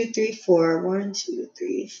same. 1, 2, 3, 4. 1, 2,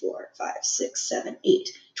 3, 4, 5, 6, 7, 8.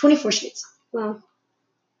 24 shades. Wow.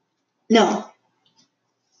 No.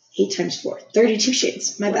 8 times 4. 32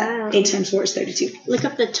 shades. My Wow. bad. 8 times 4 is 32. Look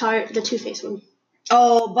up the Too-Faced one.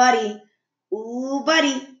 Oh, buddy. Ooh,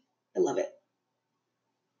 buddy. I love it.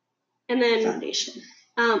 And then Foundation.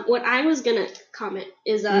 what I was gonna comment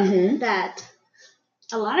is Mhm. that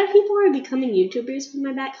a lot of people are becoming YouTubers from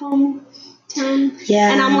my back home town.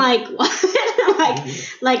 Yeah. And I'm like, what? I'm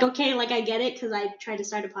like, okay, like I get it because I tried to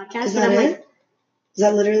start a podcast. Is but that I'm it? like, Is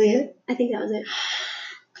that literally it? I think that was it.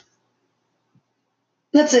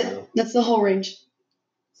 That's it. That's the whole range.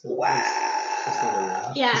 So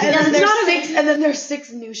Wow. Yeah, And that's then not there's 6. And then there's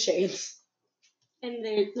 6 new shades. And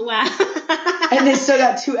there's wow. And they still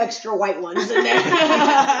got 2 extra white ones in there.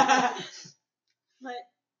 But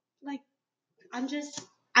like,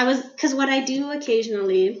 because what I do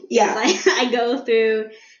occasionally Yeah. is I go through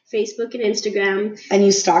Facebook and Instagram. And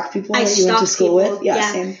you stalk people I that you went to stalk school people, with? Yeah,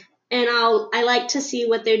 yeah. same. And I like to see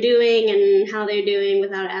what they're doing and how they're doing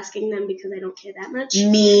without asking them because I don't care that much.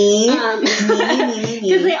 Me. Because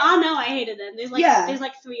Me. they all know I hated them. There's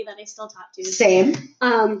like 3 that I still talk to. Same.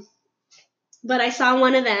 But I saw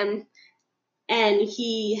one of them, and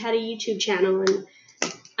he had a YouTube channel, and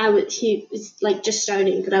he was like just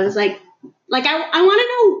starting, but I was like I want to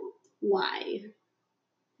know why.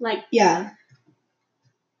 Like Yeah.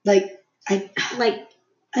 Like I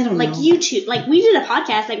don't know. Like YouTube, like we did a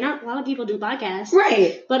podcast. Like not a lot of people do podcasts,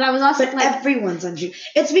 Right. but I was also But like, everyone's on YouTube.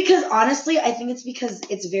 It's because honestly, I think it's because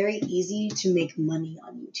it's very easy to make money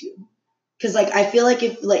on YouTube. Because like I feel like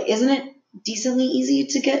if like isn't it decently easy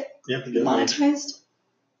to get You have to get money. monetized?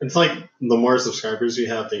 It's like the more subscribers you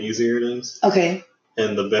have, the easier it is, Okay.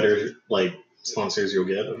 and the better like sponsors you'll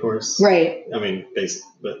get, of course. Right. I mean,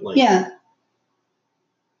 but like, Yeah.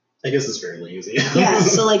 I guess it's fairly easy. Yeah.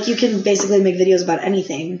 So like you can basically make videos about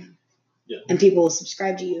anything. Yeah. And people will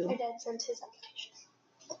subscribe to you. my dad sent his application.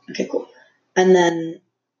 Okay, cool. And then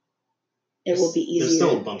it will be easier. There's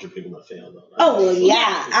still a bunch of people that fail though. Oh well,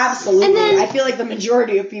 yeah, absolutely. And then- I feel like the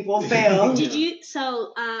majority of people fail. Did you?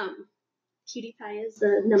 So, PewDiePie is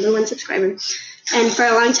the #1 subscriber, and for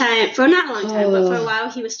a long time, for not a long time, but for a while,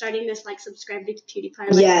 he was starting this like subscribe to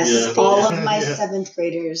PewDiePie. Like, Yes, Yeah. all of my Yeah. 7th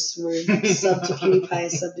graders were sub to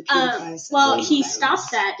PewDiePie, sub to PewDiePie. sub well, to he PewDiePie.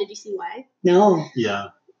 stopped that. Did you see why? No. Yeah.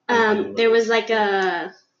 There was like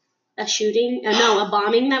a shooting, a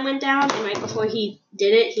bombing that went down, and right before he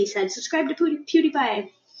did it, he said, "Subscribe to PewDiePie."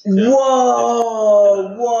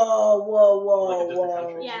 Whoa, whoa, whoa, whoa, Like a different whoa.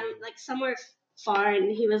 country. Yeah, like somewhere far, and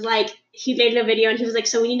he was like, he made a video, and he was like,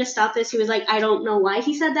 "So we need to stop this." He was like, "I don't know why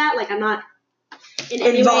he said that. Like, I'm not in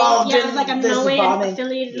any way, Involved yeah, I in was like, I'm this no way bombing."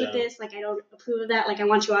 affiliated with Yeah. this. Like, I don't approve of that. Like, I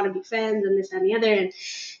want you all to be friends and this that, and the other." And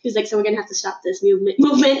he was like, "So we're gonna have to stop this movement."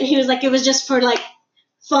 And he was like, "It was just for like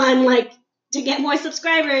fun, like to get more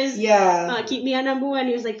subscribers. Yeah. Keep me on #1."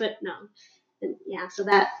 He was like, "But no." And yeah, so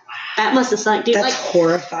that must have sucked, dude. That's Like,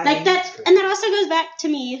 horrifying. like that, and that also goes back to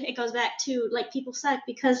me. It goes back to like people suck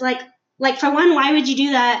because like for one, why would you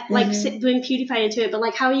do that? Like Mhm. doing PewDiePie into it, but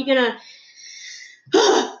like how are you gonna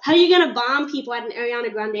bomb people at an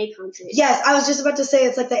Ariana Grande concert? Yes, I was just about to say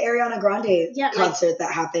it's like the Ariana Grande Yeah, like- concert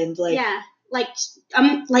that happened. Like, yeah, like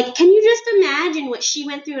can you just imagine what she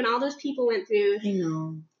went through and all those people went through? I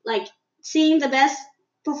know. Like seeing the best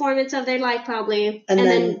performance of their life probably, And and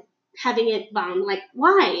then- then having it bombed. Like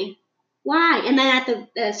why? And then at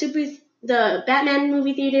the Batman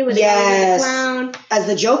movie theater where they Yes. the clown. As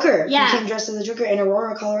the Joker. Yeah. He came dressed as the Joker in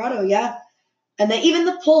Aurora, Colorado. Yeah. And then even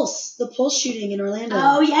the Pulse shooting in Orlando.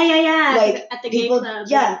 Oh yeah. Like, at the gay people, club.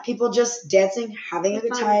 yeah, people just dancing, having a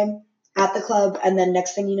good Fun. time at the club, and then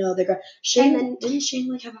next thing you know, they're going. Didn't Shane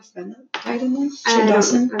like have a friend that died in there? Shane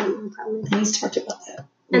Dawson. I don't know, probably. And he's talked about that.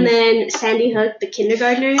 And then Sandy Hook, the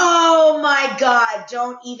kindergartner. Oh my God!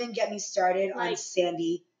 Don't even get me started on Like-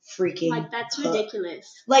 Sandy freaking. Like that's Hook.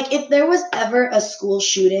 ridiculous. Like if there was ever a school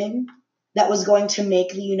shooting that was going to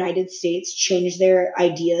make the United States change their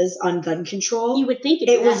ideas on gun control, You would think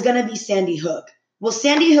it was gonna be Sandy Hook. Well,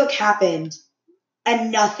 Sandy Hook happened,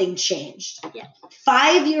 and nothing changed. Yeah.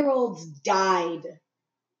 5-year-olds died.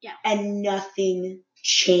 Yeah. And nothing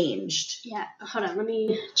changed. Yeah. Hold on. Let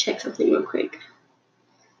me check something real quick.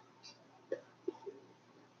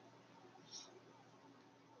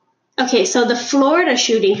 Okay, so the Florida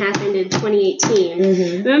shooting happened in 2018.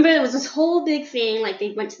 Mm-hmm. Remember, there was this whole big thing, like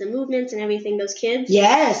they went to the movements and everything, those kids?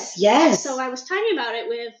 Yes. So I was talking about it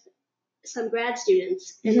with some grad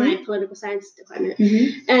students in Mm-hmm. my political science department.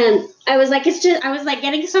 Mm-hmm. And I was like, I was like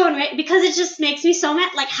getting so enraged because it just makes me so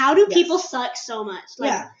mad. Like, how do Yes. people suck so much? Like,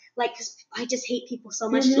 Yeah. Like, 'cause I just hate people so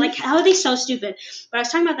much. Mhm. Like, how are they so stupid? But I was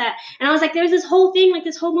talking about that. And I was like, there's this whole thing, like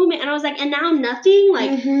this whole movement. And I was like, and now nothing?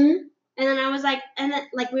 Like, Mm-hmm. and then I was like, and then,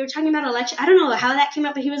 like, we were talking about election. I don't know how that came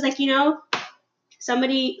up, but he was like,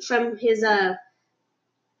 somebody from his, I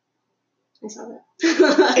saw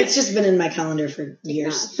that. It's just been in my calendar for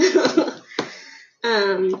years.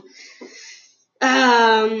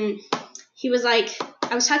 He was like,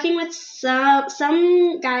 I was talking with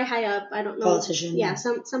some guy high up, I don't know. Politician. Yeah,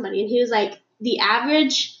 somebody. And he was like, the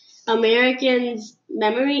average American's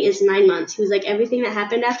memory is 9 months. He was like, everything that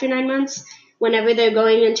happened after 9 months, whenever they're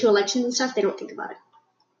going into elections and stuff, they don't think about it.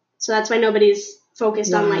 So that's why nobody's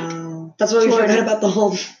focused on, like, Wow. That's why we Florida. forgot about the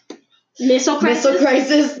whole missile crisis. missile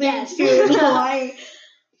crisis thing Yes. too in Hawaii.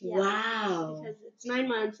 Yeah. Wow. Because it's 9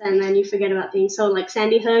 months and then you forget about things. So, like,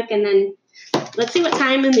 Sandy Hook, and then let's see what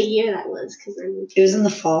time in the year that was. Because then It was in the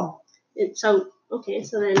fall. so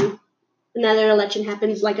then another election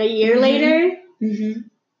happens like a year Mhm. later. Mm-hmm.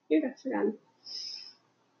 You're forgotten.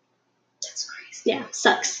 That's crazy. Yeah,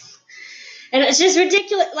 sucks. And it's just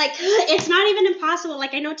ridiculous. Like, it's not even impossible.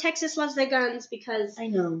 Like, I know Texas loves their guns because I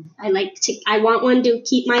know. I want one to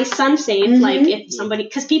keep my son safe. Mhm. Like, if somebody,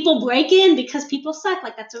 because people break in because people suck.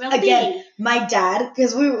 Like, that's a real Again, thing. my dad,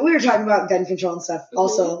 because we were talking about gun control and stuff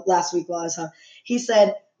also last week while I was home. He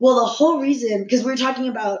said, Well, the whole reason, because we were talking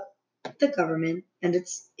about the government and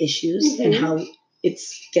its issues and how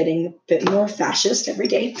it's getting a bit more fascist every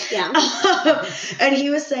day. Yeah. And he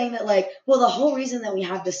was saying that, like, well, the whole reason that we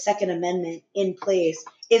have the Second Amendment in place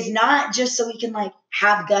is not just so we can, like,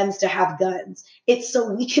 have guns to have guns. It's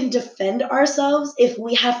so we can defend ourselves if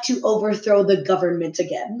we have to overthrow the government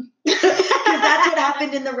again. Because that's what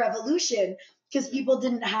happened in the revolution. Because people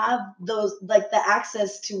didn't have those, like, the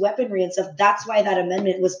access to weaponry and stuff. That's why that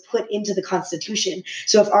amendment was put into the Constitution.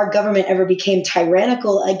 So if our government ever became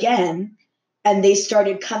tyrannical again, and they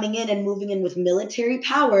started coming in and moving in with military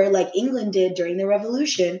power like England did during the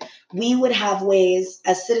revolution, we would have ways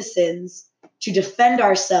as citizens to defend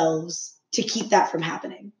ourselves to keep that from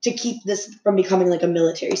happening, to keep this from becoming like a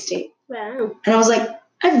military state. Wow. And I was like,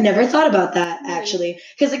 I've never thought about that, actually.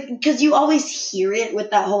 Because you always hear it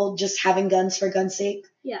with that whole just having guns for gun's sake.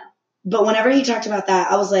 Yeah. But whenever he talked about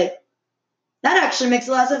that, I was like, that actually makes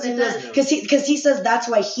a lot of sense. It does. Because he says that's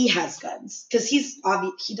why he has guns. Because he's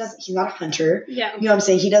not a hunter. Yeah. You know what I'm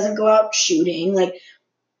saying? He doesn't go out shooting. Like,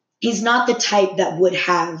 he's not the type that would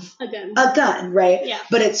have a gun, right? Yeah.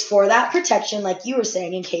 But it's for that protection, like you were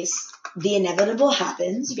saying, in case the inevitable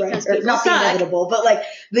happens, because right? Or not suck. the inevitable, but like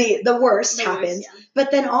the worst happens. Worst, yeah.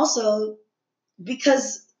 But then also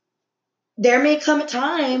because there may come a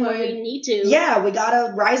time where we need to. Yeah, we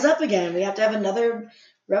gotta rise up again. We have to have another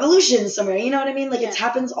revolution somewhere. You know what I mean? Like, it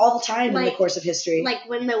happens all the time in the course of history. Like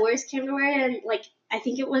when the worst came to where, and like I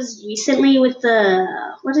think it was recently with the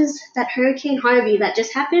what is that Hurricane Harvey that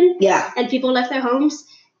just happened? Yeah. And people left their homes.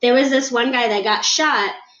 There was this one guy that got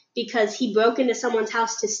shot because he broke into someone's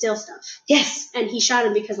house to steal stuff. Yes. And he shot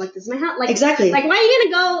him because, like, this is my house. Like, exactly. Like, why are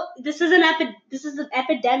you gonna go? This is an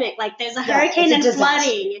epidemic. Like, there's a hurricane and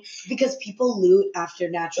flooding. Because people loot after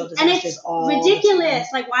natural disasters, and it's all ridiculous.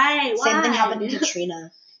 Like, why? Same thing happened in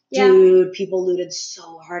Katrina. Yeah. Dude, people looted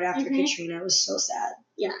so hard after Katrina. It was so sad.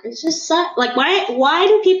 Yeah, it's just suck. Like, why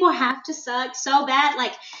do people have to suck so bad?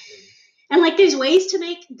 Like, and like, there's ways to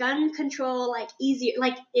make gun control like easier.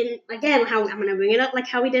 Like, in again, how I'm gonna bring it up, like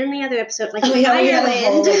how we did in the other episode. Like, in Ireland, we had a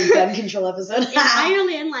whole, like, gun control episode. In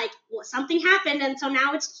Ireland, like, something happened, and so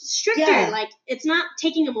now it's stricter. Yeah. Like, it's not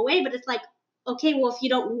taking them away, but it's like, okay, well, if you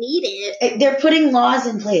don't need it, they're putting laws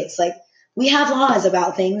in place. Like, we have laws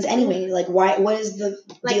about things anyway. Like, why? What is the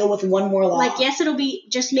deal with one more law? Like, yes, it'll be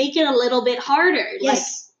just make it a little bit harder.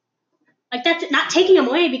 Yes. Like that's not taking them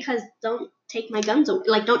away, because don't take my guns away.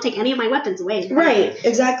 Like, don't take any of my weapons away. Right.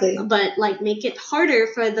 Exactly. But like, make it harder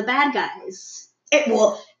for the bad guys.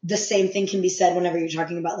 Well, the same thing can be said whenever you're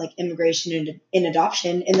talking about like immigration and in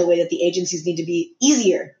adoption, in the way that the agencies need to be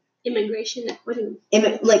easier. Immigration, what do you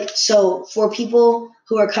mean? Like, so for people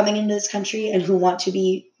who are coming into this country and who want to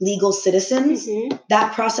be legal citizens,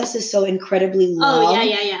 that process is so incredibly long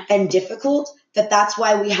and difficult that's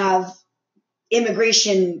why we have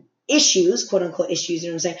immigration issues, quote unquote issues, you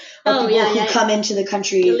know what I'm saying? Or people who come into the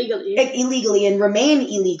country illegally and remain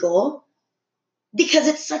illegal, because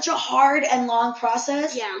it's such a hard and long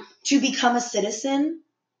process to become a citizen.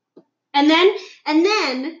 And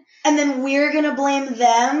then we're gonna blame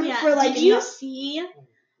them for like. Did you see?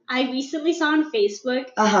 I recently saw on Facebook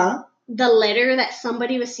the letter that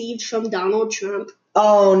somebody received from Donald Trump.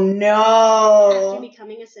 Oh no! After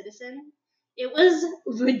becoming a citizen, it was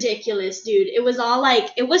ridiculous, dude. It was all like,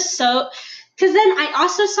 it was so. Because then I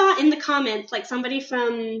also saw in the comments like somebody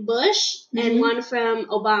from Bush and one from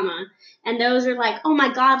Obama. And those are like, oh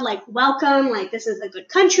my God, like, welcome, like, this is a good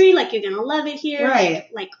country, like, you're gonna love it here, right?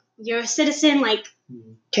 Like you're a citizen, like,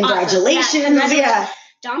 congratulations, awesome. Yeah.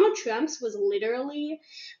 Donald Trump's was literally,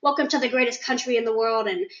 welcome to the greatest country in the world,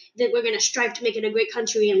 and that we're gonna strive to make it a great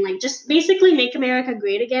country, and like, just basically make America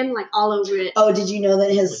great again, like, all over it. Oh, did you know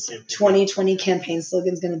that his 2020 campaign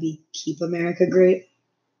slogan is gonna be "Keep America Great"?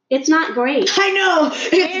 It's not great. I know.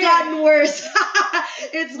 It's gotten worse.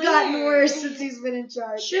 It's gotten worse since he's been in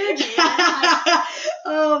charge. Sure, man.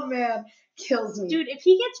 Oh, man. Kills me. Dude, if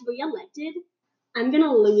he gets reelected, I'm going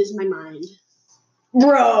to lose my mind.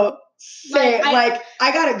 Bro. I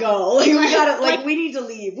gotta go. We need to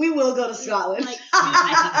leave. We will go to Scotland. Dude,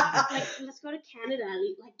 let's go to Canada.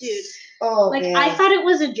 Like, dude. Oh, man. I thought it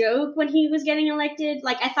was a joke when he was getting elected.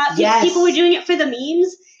 Like, I thought people were doing it for the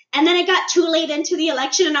memes. And then it got too late into the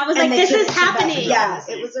election, and I was like, this is happening. Yeah,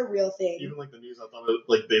 it was a real thing. Even like the news, I thought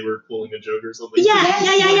like they were pulling a joke or something. Yeah.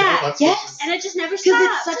 Yes. And it just never stopped.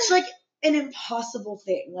 Because it's such like an impossible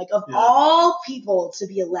thing. Like, of all people to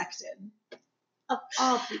be elected. Of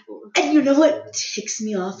all people. And you know what ticks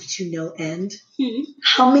me off to no end?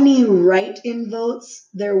 How many write-in votes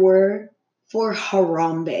there were for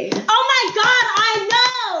Harambe. Oh my God, I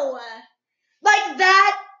know! Like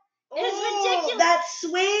that. It's ridiculous. that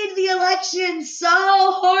swayed the election so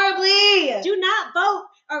horribly. Do not vote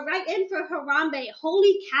or write in for Harambe.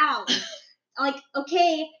 Holy cow. Like,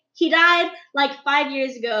 okay, he died like 5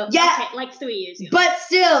 years ago. Yeah. Okay, like 3 years ago. But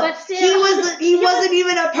still, he wasn't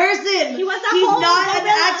even a person. He was a He's whole not an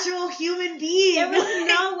gorilla. actual human being. There was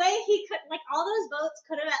no way he could, like, all those votes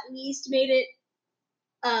could have at least made it,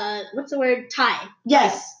 what's the word? Tie.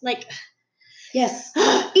 Yes. Like, Yes.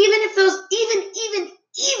 Even if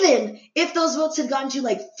those votes had gone to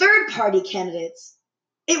like third party candidates,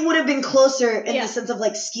 it would have been closer in the sense of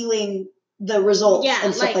like skewing the results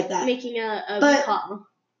and stuff like that. Making a But- call.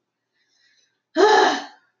 For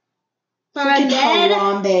a Freaking dead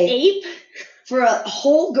Harambe. ape, For a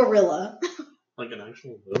whole gorilla. Like an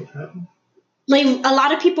actual vote happened? like a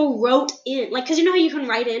lot of people wrote in, like, because you know how you can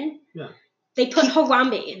write in? Yeah. They put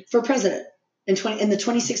Harambe in For president in the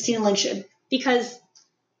 2016 election. because,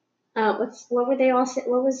 what were they all saying?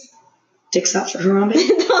 What was, Dicks out for Harambe. was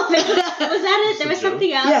that it? There was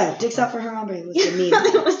something else. Yeah, dicks out for Harambe was the meme.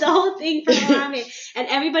 That was the whole thing for Harambe. And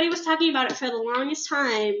everybody was talking about it for the longest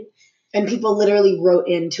time. And people literally wrote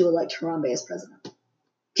in to elect Harambe as president.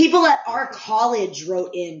 People at our college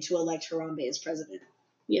wrote in to elect Harambe as president.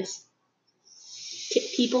 Yes.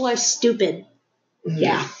 People are stupid.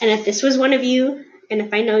 Yeah. And if this was one of you, and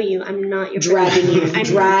if I know you, I'm not your Dragging friend. you, I'm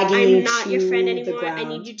dragging you not your to friend the anymore. I ground.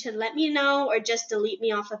 need you to let me know or just delete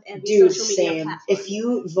me off of every Dude, social media same. platform. If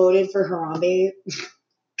you voted for Harambe,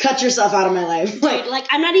 cut yourself out of my life. Dude, like,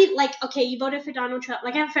 I'm not even, like, okay, you voted for Donald Trump.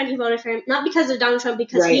 Like, I have a friend who voted for him, not because of Donald Trump,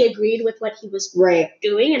 because he agreed with what he was Right.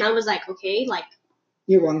 doing, and I was like, okay, like,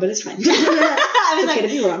 You're wrong, but it's fine. I was It's okay like, to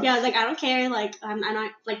be wrong. yeah, I was like, I don't care, like, I'm not,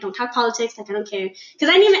 like, don't talk politics, like, I don't care. Because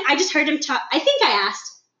I just heard him talk, I think I asked,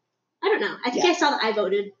 I don't know, I think I saw that I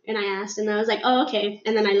voted, and I asked, and I was like, oh, okay,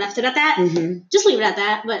 and then I left it at that, Mm-hmm. just leave it at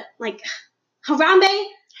that, but, like, Harambe,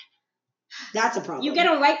 That's a problem. you get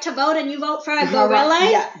a right to vote, and you vote for a gorilla?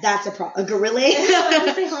 Yeah, that's a problem. A gorilla?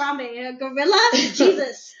 I say Harambe, a gorilla?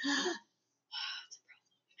 Jesus.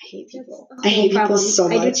 I hate people. That's I hate a people problem. so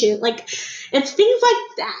much. I do too. Like, it's things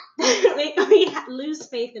like that that make me lose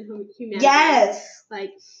faith in humanity. Yes.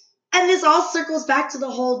 Like, And this all circles back to the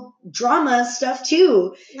whole drama stuff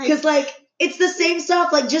too. Because like it's the same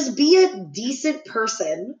stuff. Like just be a decent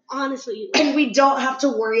person honestly, and we don't have to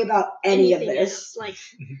worry about any of anything this. else, like,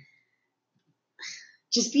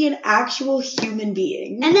 Just be an actual human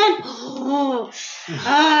being. and then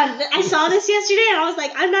I saw this yesterday and I was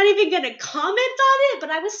like, I'm not even gonna comment on it, but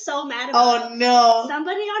I was so mad about Oh no.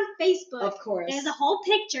 somebody on Facebook. Of course. There's a whole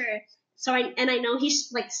picture. So I know he's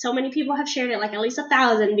like, so many people have shared it, like at least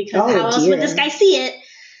 1,000, because Oh, how else dear. would this guy see it?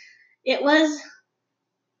 It was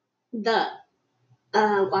the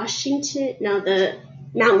the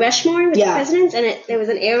Mount Rushmore with the presidents, and there was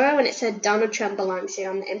an arrow and it said Donald Trump belongs here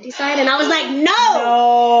on the empty side, and I was like,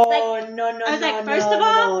 no! No, Like, no. I was like, no, first of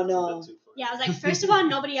all- no. Yeah, I was like, first of all,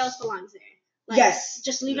 nobody else belongs there. Like, Yes.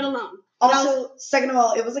 just leave it alone. Also, second of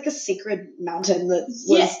all, it was like a sacred mountain that was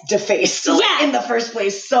Yeah. defaced like, Yeah. in the first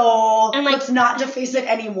place. So And, like- let's not deface it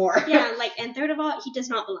anymore. Yeah, like, and third of all, he does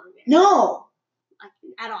not belong there, No. like,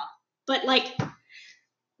 at all. But like,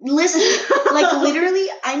 Listen, like literally,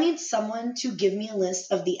 I need someone to give me a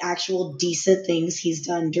list of the actual decent things he's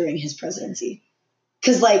done during his presidency.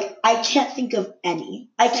 Because, like, I can't think of any.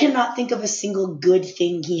 I cannot think of a single good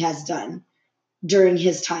thing he has done during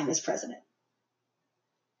his time as president.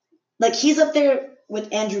 Like, he's up there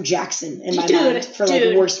with Andrew Jackson in my mind for,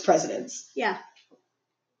 like, worst presidents. yeah.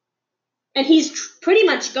 And he's pretty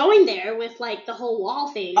much going there with like the whole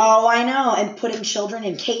wall thing. Oh, I know. And putting children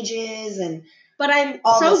in cages and But I'm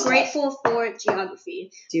all this so stuff. grateful for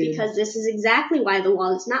geography, dude. because this is exactly why the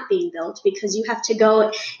wall is not being built, because you have to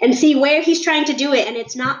go and see where he's trying to do it, and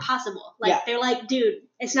it's not possible. Like, Yeah. they're like, dude,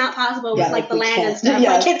 it's not possible Yeah, with like the we land can't. and stuff.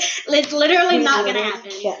 Yeah. Like, it's literally We not going to literally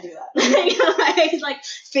happen. can't do that. He's like,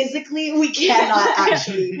 Physically, we cannot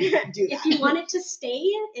actually do that. if you want it to stay,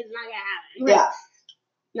 it's not going to happen. Yeah.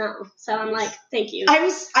 No. So I'm like, thank you.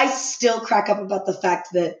 I still crack up about the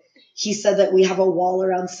fact that he said that we have a wall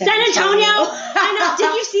around San Antonio! I know.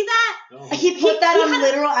 Did you see that? No. He put that he on had-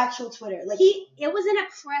 literal actual Twitter. Like It was in a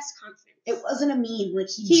press conference. it wasn't a meme. Like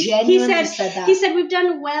he He genuinely said that. He said we've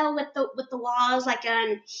done well with the walls, like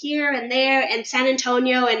on here and there and San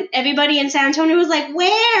Antonio, and everybody in San Antonio was like,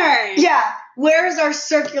 where? yeah, where's our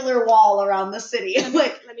circular wall around the city?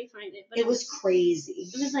 Like Let me find it. But it was crazy.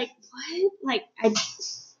 It was like, what? Like,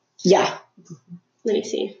 Yeah. let me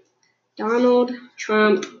see. Donald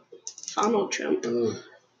Trump.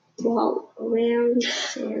 Wall around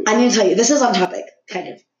San. I'm gonna tell you, this is on topic, kind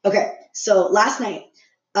of. Okay, so last night,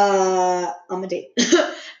 I'm a date.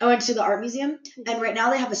 I went to the art museum, and right now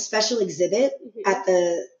they have a special exhibit Mhm. at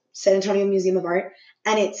the San Antonio Museum of Art,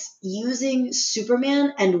 and it's using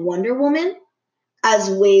Superman and Wonder Woman as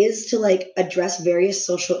ways to like address various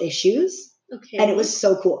social issues. Okay. And it was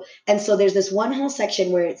so cool. And so there's this one whole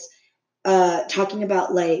section where it's talking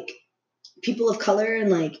about like people of color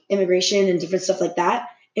and like immigration and different stuff like that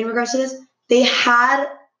in regards to this. They had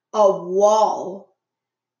a wall,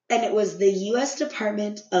 and it was the U.S.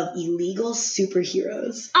 Department of Illegal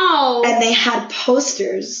Superheroes. Oh. And they had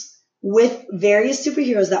posters with various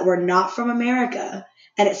superheroes that were not from America.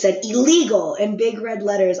 And it said illegal in big red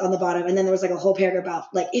letters on the bottom. And then there was like a whole paragraph about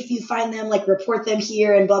like, if you find them, like report them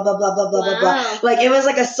here and blah, blah, blah, blah, blah, blah, blah. Wow. Like it was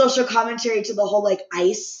like a social commentary to the whole like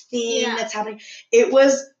ICE thing Yeah. that's happening. It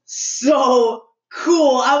was so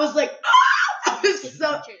cool. I was like, ah! I was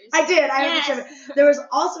so, I did. I had a picture of it. There was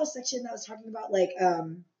also a section that was talking about like,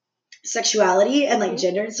 sexuality and like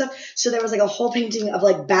gender and stuff. So there was like a whole painting of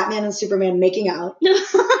like Batman and Superman making out.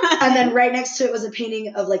 And then right next to it was a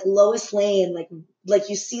painting of like Lois Lane, like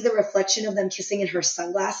you see the reflection of them kissing in her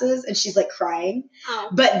sunglasses, and she's like crying. Oh.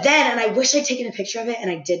 But then, and I wish I'd taken a picture of it and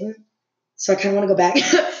I didn't, so I kind of want to go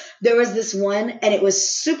back. There was this one, and it was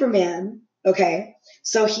Superman. Okay.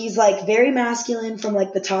 So he's like very masculine from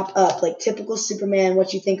like the top up, like typical Superman,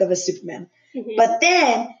 what you think of as Superman. Mhm. But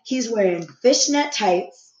then he's wearing fishnet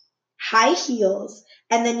tights, high heels,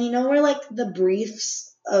 and then you know where like the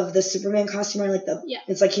briefs of the Superman costume are like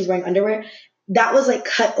it's like he's wearing underwear. That was like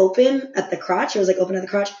cut open at the crotch. It was like open at the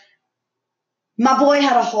crotch. My boy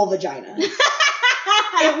had a whole vagina.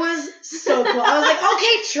 It was so cool. I was like,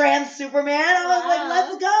 okay, trans Superman. I was like,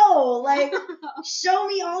 let's go. Like, show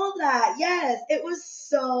me all of that. Yes, it was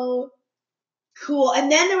so cool.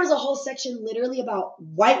 And then there was a whole section literally about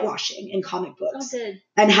whitewashing in comic books. Oh, good.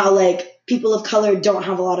 And how like people of color don't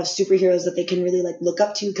have a lot of superheroes that they can really like look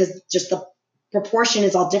up to because just the proportion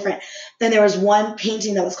is all different. Then there was one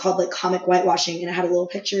painting that was called like comic whitewashing, and it had a little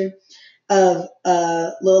picture of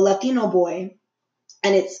a little Latino boy,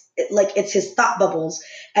 and it's his thought bubbles,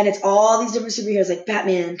 and it's all these different superheroes like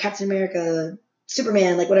Batman, Captain America,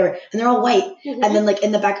 Superman, like whatever, and they're all white. Mhm. And then like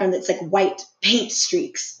in the background it's like white paint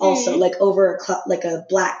streaks also like over like a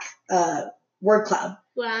black word cloud.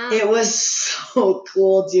 Wow. It was so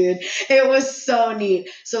cool, dude. It was so neat.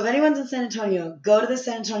 So if anyone's in San Antonio, go to the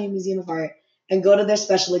San Antonio Museum of Art and go to their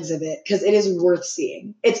special exhibit because it is worth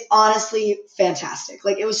seeing. It's honestly fantastic.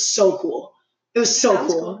 Like it was so cool. It was so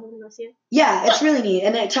Sounds cool. I'm gonna go see it. Yeah, it's really neat,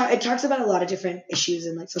 and it talks about a lot of different issues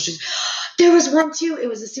and like social. There was one too. It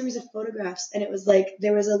was a series of photographs, and it was like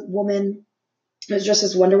there was a woman who was dressed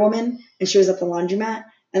as Wonder Woman, and she was at the laundromat,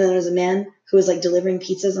 and then there was a man who was like delivering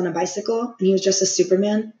pizzas on a bicycle, and he was dressed as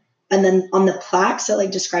Superman. And then on the plaques that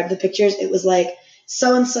like described the pictures, it was like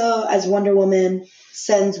so and so as Wonder Woman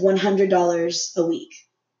sends $100 a week,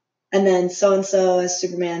 and then so as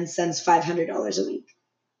Superman sends $500 a week.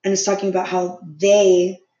 And it's talking about how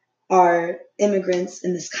they are immigrants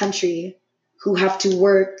in this country who have to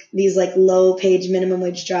work these like low paid minimum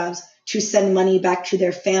wage jobs to send money back to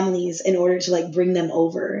their families in order to like bring them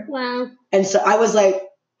over. Wow. And so I was like,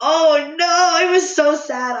 oh no, it was so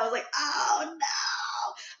sad. I was like, oh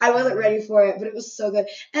no. I wasn't ready for it, but it was so good.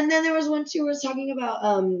 And then there was one too where it was talking about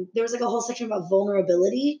there was like a whole section about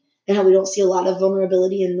vulnerability and how we don't see a lot of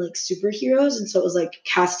vulnerability in like superheroes. And so it was like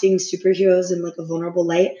casting superheroes in like a vulnerable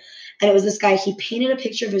light. And it was this guy, he painted a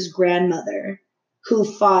picture of his grandmother who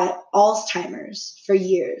fought Alzheimer's for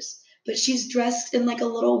years. But she's dressed in like a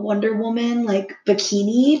little Wonder Woman like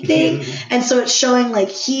bikini thing. And so it's showing like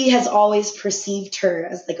he has always perceived her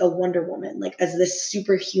as like a Wonder Woman, like as this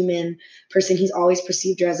superhuman person. He's always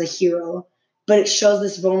perceived her as a hero. But it shows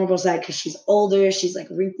this vulnerable side because she's older, she's like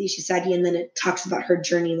wrinkly, she's saggy, and then it talks about her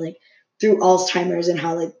journey like through Alzheimer's and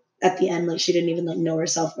how like at the end like she didn't even like know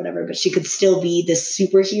herself, whatever, but she could still be this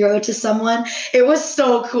superhero to someone. It was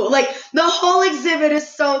so cool. Like the whole exhibit is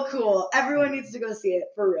so cool. Everyone needs to go see it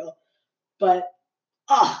for real. But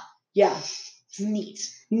yeah, it's neat.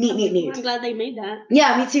 Neat. I'm glad they made that.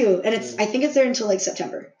 Yeah, me too. And I think it's there until like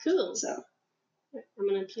September. Cool. So I'm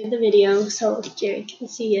gonna play the video so Jerry can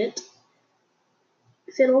see it.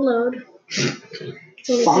 If it'll load.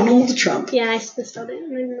 Donald Trump. Yeah, I just started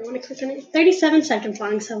and I didn't want to click on it. 37 seconds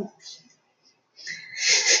long, so.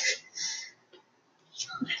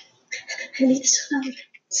 I need this to load.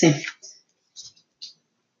 Same.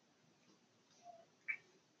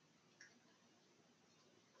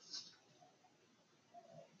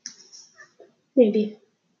 Maybe.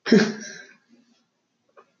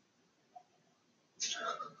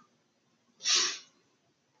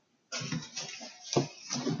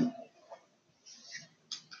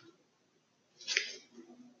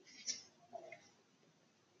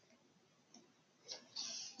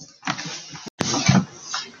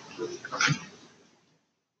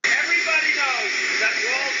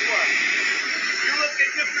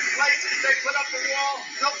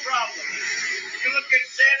 no problem. You look at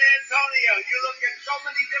San Antonio, you look at so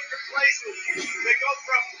many different places. They go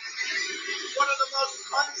from one of the most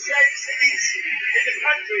unsafe cities in the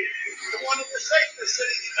country to one of the safest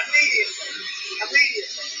cities immediately.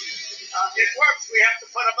 It works. We have to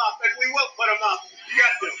put them up, and we will put them up. You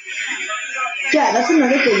got to. Yeah, that's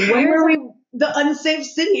another thing. When were we the unsafe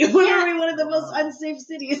city? When were we one of the most unsafe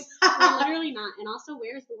cities? We're literally not. And also,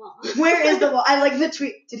 where's the wall? Where is the wall? I like the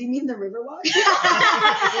tweet. Did he mean the Riverwalk?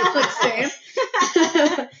 Like same.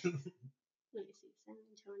 Let me see.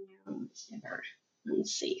 San Antonio.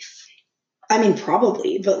 Unsafe. I mean,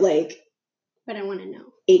 probably, but like But I want to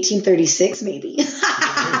know. 1836 maybe.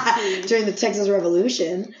 During the Texas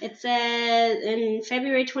Revolution. It says in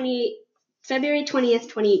February 20th,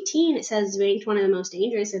 2018, it says ranked one of the most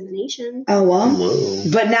dangerous in the nation. Oh, well. Whoa.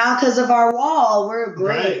 But now, because of our wall, we're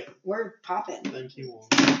great. Right. We're popping. Thank you.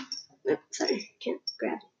 Oh, sorry, can't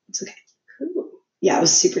grab it. It's okay. Cool. Yeah, it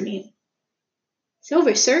was super neat.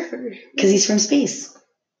 Silver Surfer. Because he's from space.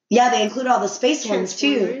 Yeah, they include all the space ones,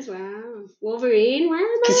 too. Transformers, wow. Wolverine, wow.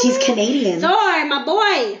 Because he's Canadian. Thor, my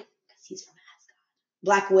boy. Because he's from Asgard.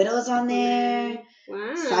 Black Widow's on there.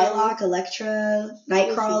 Wow. Psylocke, Elektra,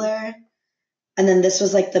 Nightcrawler. And then this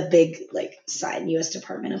was like the big like side U.S.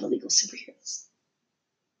 Department of Illegal Superheroes.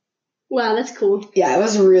 Wow, that's cool. Yeah, it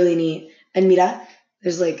was really neat. And mira,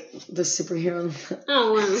 there's like the superhero.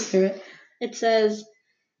 Oh, wow. It says,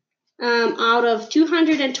 out of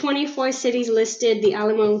 224 cities listed, the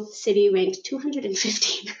Alamo City ranked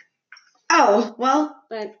 215. Oh, well,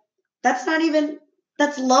 But that's not even,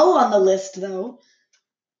 that's low on the list though.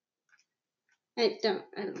 I don't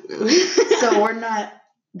know. So we're not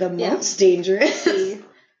the Yeah. most dangerous.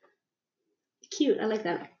 Cute, I like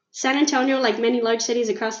that. San Antonio, like many large cities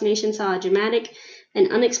across the nation, saw a dramatic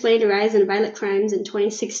and unexplained rise in violent crimes in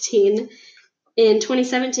 2016. In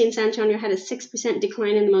 2017, San Antonio had a 6%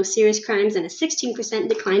 decline in the most serious crimes and a 16%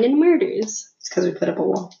 decline in murders. It's because we put up a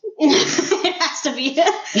wall. It has to be.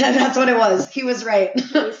 That's what it was. He was right.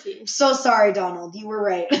 Let me see. So sorry, Donald. You were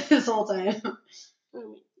right this whole time. Oh, wait, let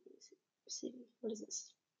me see. What is this?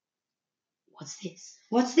 What's this?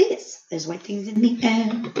 What's this? There's white things in the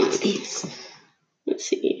air. What's this? Let's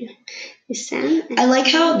see. Is San I like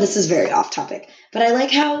how, this is very off topic, but I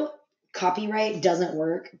like how copyright doesn't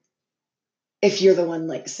work if you're the one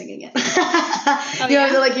like singing it. You know,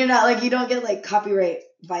 yeah? like you're not like, you don't get like copyright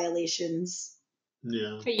violations.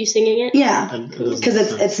 Yeah. Are you singing it? Yeah. And it doesn't Because make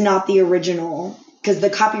sense. it's not the original, because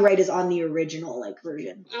the copyright is on the original like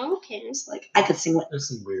version. Oh, okay. It's like, I could sing There's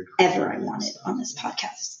some weird. whatever I wanted on this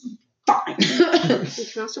podcast. Fine. You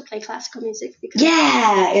can also play classical music because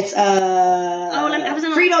Yeah, it's I was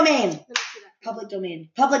on free domain. Let me see that. Public domain.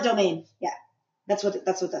 Public domain. Yeah. That's what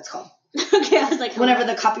that's called. Okay, I was like, Whenever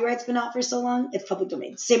the copyright's been out for so long, it's public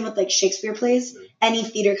domain. Same with like Shakespeare plays. Any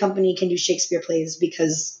theater company can do Shakespeare plays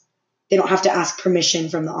because they don't have to ask permission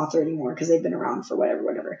from the author anymore because they've been around for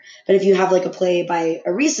whatever. But if you have like a play by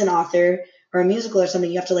a recent author or a musical or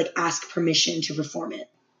something, you have to like ask permission to perform it.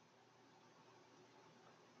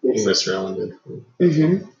 Mr. Allen did.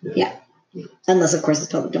 Mm-hmm. Yeah. Unless of course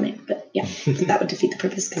it's public domain. But yeah, that would defeat the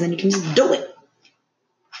purpose because then you can just do it.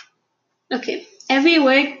 Okay. Every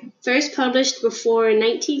work first published before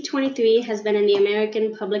 1923 has been in the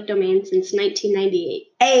American public domain since 1998.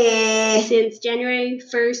 Hey. Since January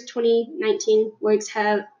 1st, 2019, works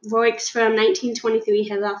from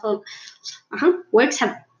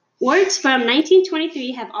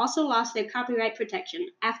 1923 have also lost their copyright protection.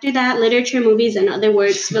 After that, literature, movies, and other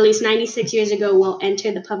works released 96 years ago will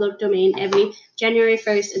enter the public domain every January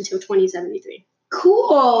 1st until 2073.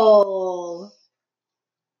 Cool.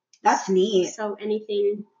 That's neat. So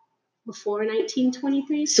anything before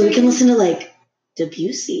 1923? So we can listen to like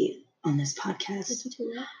Debussy on this podcast. Listen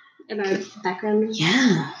to that in our background.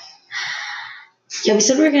 Yeah. Yeah, we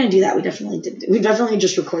said we were going to do that. We definitely didn't. We definitely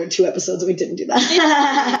just recorded 2 episodes and we didn't do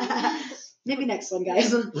that. Maybe next one,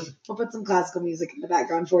 guys. We'll put some classical music in the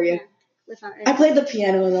background for you. Without I played the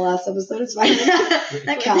piano in the last episode. It's fine.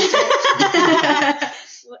 That counts.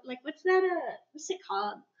 What's that? What's it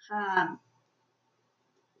called?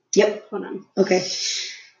 Yep. Hold on. Okay.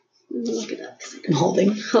 Let me look it up. I'm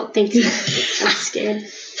holding. Oh, thank you. I'm scared.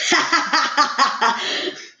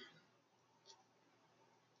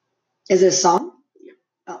 Is it a song?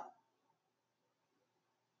 Oh.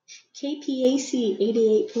 KPAC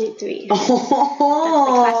 88.3.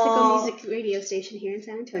 Oh. That's the classical music radio station here in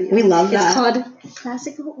San Antonio. We love that. It's called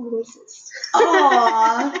Classical Oasis.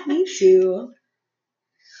 Aw, me too.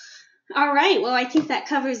 All right. Well, I think that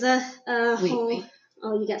covers a whole. Wait.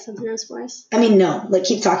 Oh, you got something else for us? I mean, no. Like,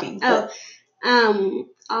 keep talking. Oh,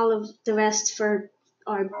 all of the rest for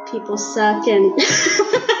our people suck, and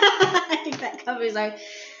I think that covers our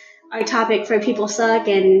topic for people suck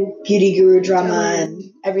and Beauty guru drama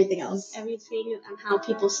and everything else. everything on how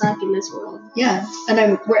people suck in this world. Yeah,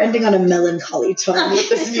 and we're ending on a melancholy tone with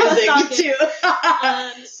this music too.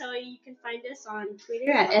 So you can find us on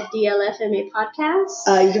Twitter at FDLFMA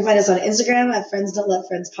Podcast. You can find us on Instagram at Friends Don't Let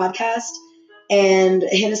Friends Podcast, and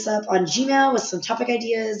hit us up on Gmail with some topic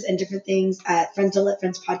ideas and different things at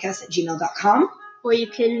friendsdon'tletfriendspodcast@gmail.com. Or you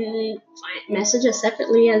can message us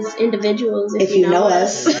separately as individuals If you know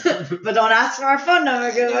us. But don't ask for our phone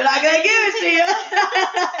number because we're not going to give it to you.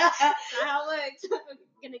 That's not how it works.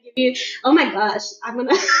 I'm gonna give you. Oh my gosh,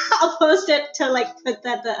 I'll post it to put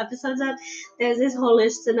the episodes up. There's this whole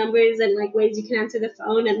list of numbers and ways you can answer the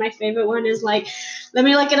phone, and my favorite one is let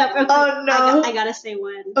me look it up real quick. Oh no. I gotta say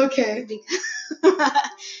one. Okay. Because,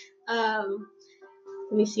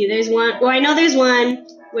 let me see. There's one. Well, I know there's one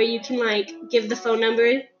where you can give the phone number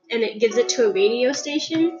and it gives it to a radio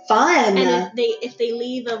station. Fun. And if they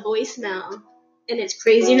leave a voicemail and it's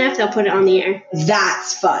crazy enough, they'll put it on the air.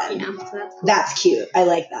 That's fun. Yeah, so that's cool. That's cute. I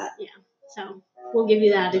like that. Yeah. So we'll give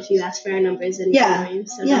you that if you ask for our numbers and Yeah.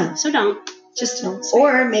 So don't. Just don't.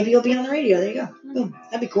 Or maybe you'll be on the radio. There you go. Boom.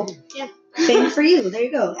 That'd be cool. Yeah. Fame for you. There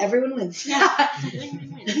you go. Everyone wins. Yeah.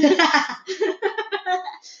 Win-win-win.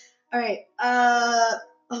 All right.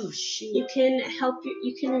 Oh shoot. You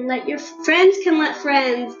can let your friends let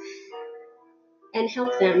friends and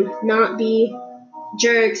help them, not be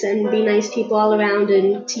jerks and be nice people all around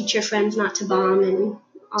and teach your friends not to bomb and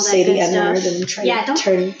all that Say good the stuff. N-word and try to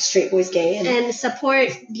turn straight boys gay. And support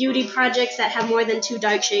beauty projects that have more than 2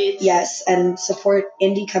 dark shades. Yes, and support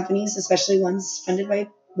indie companies, especially ones funded by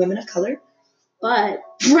women of color. But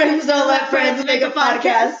Friends don't let friends make a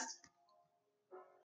podcast.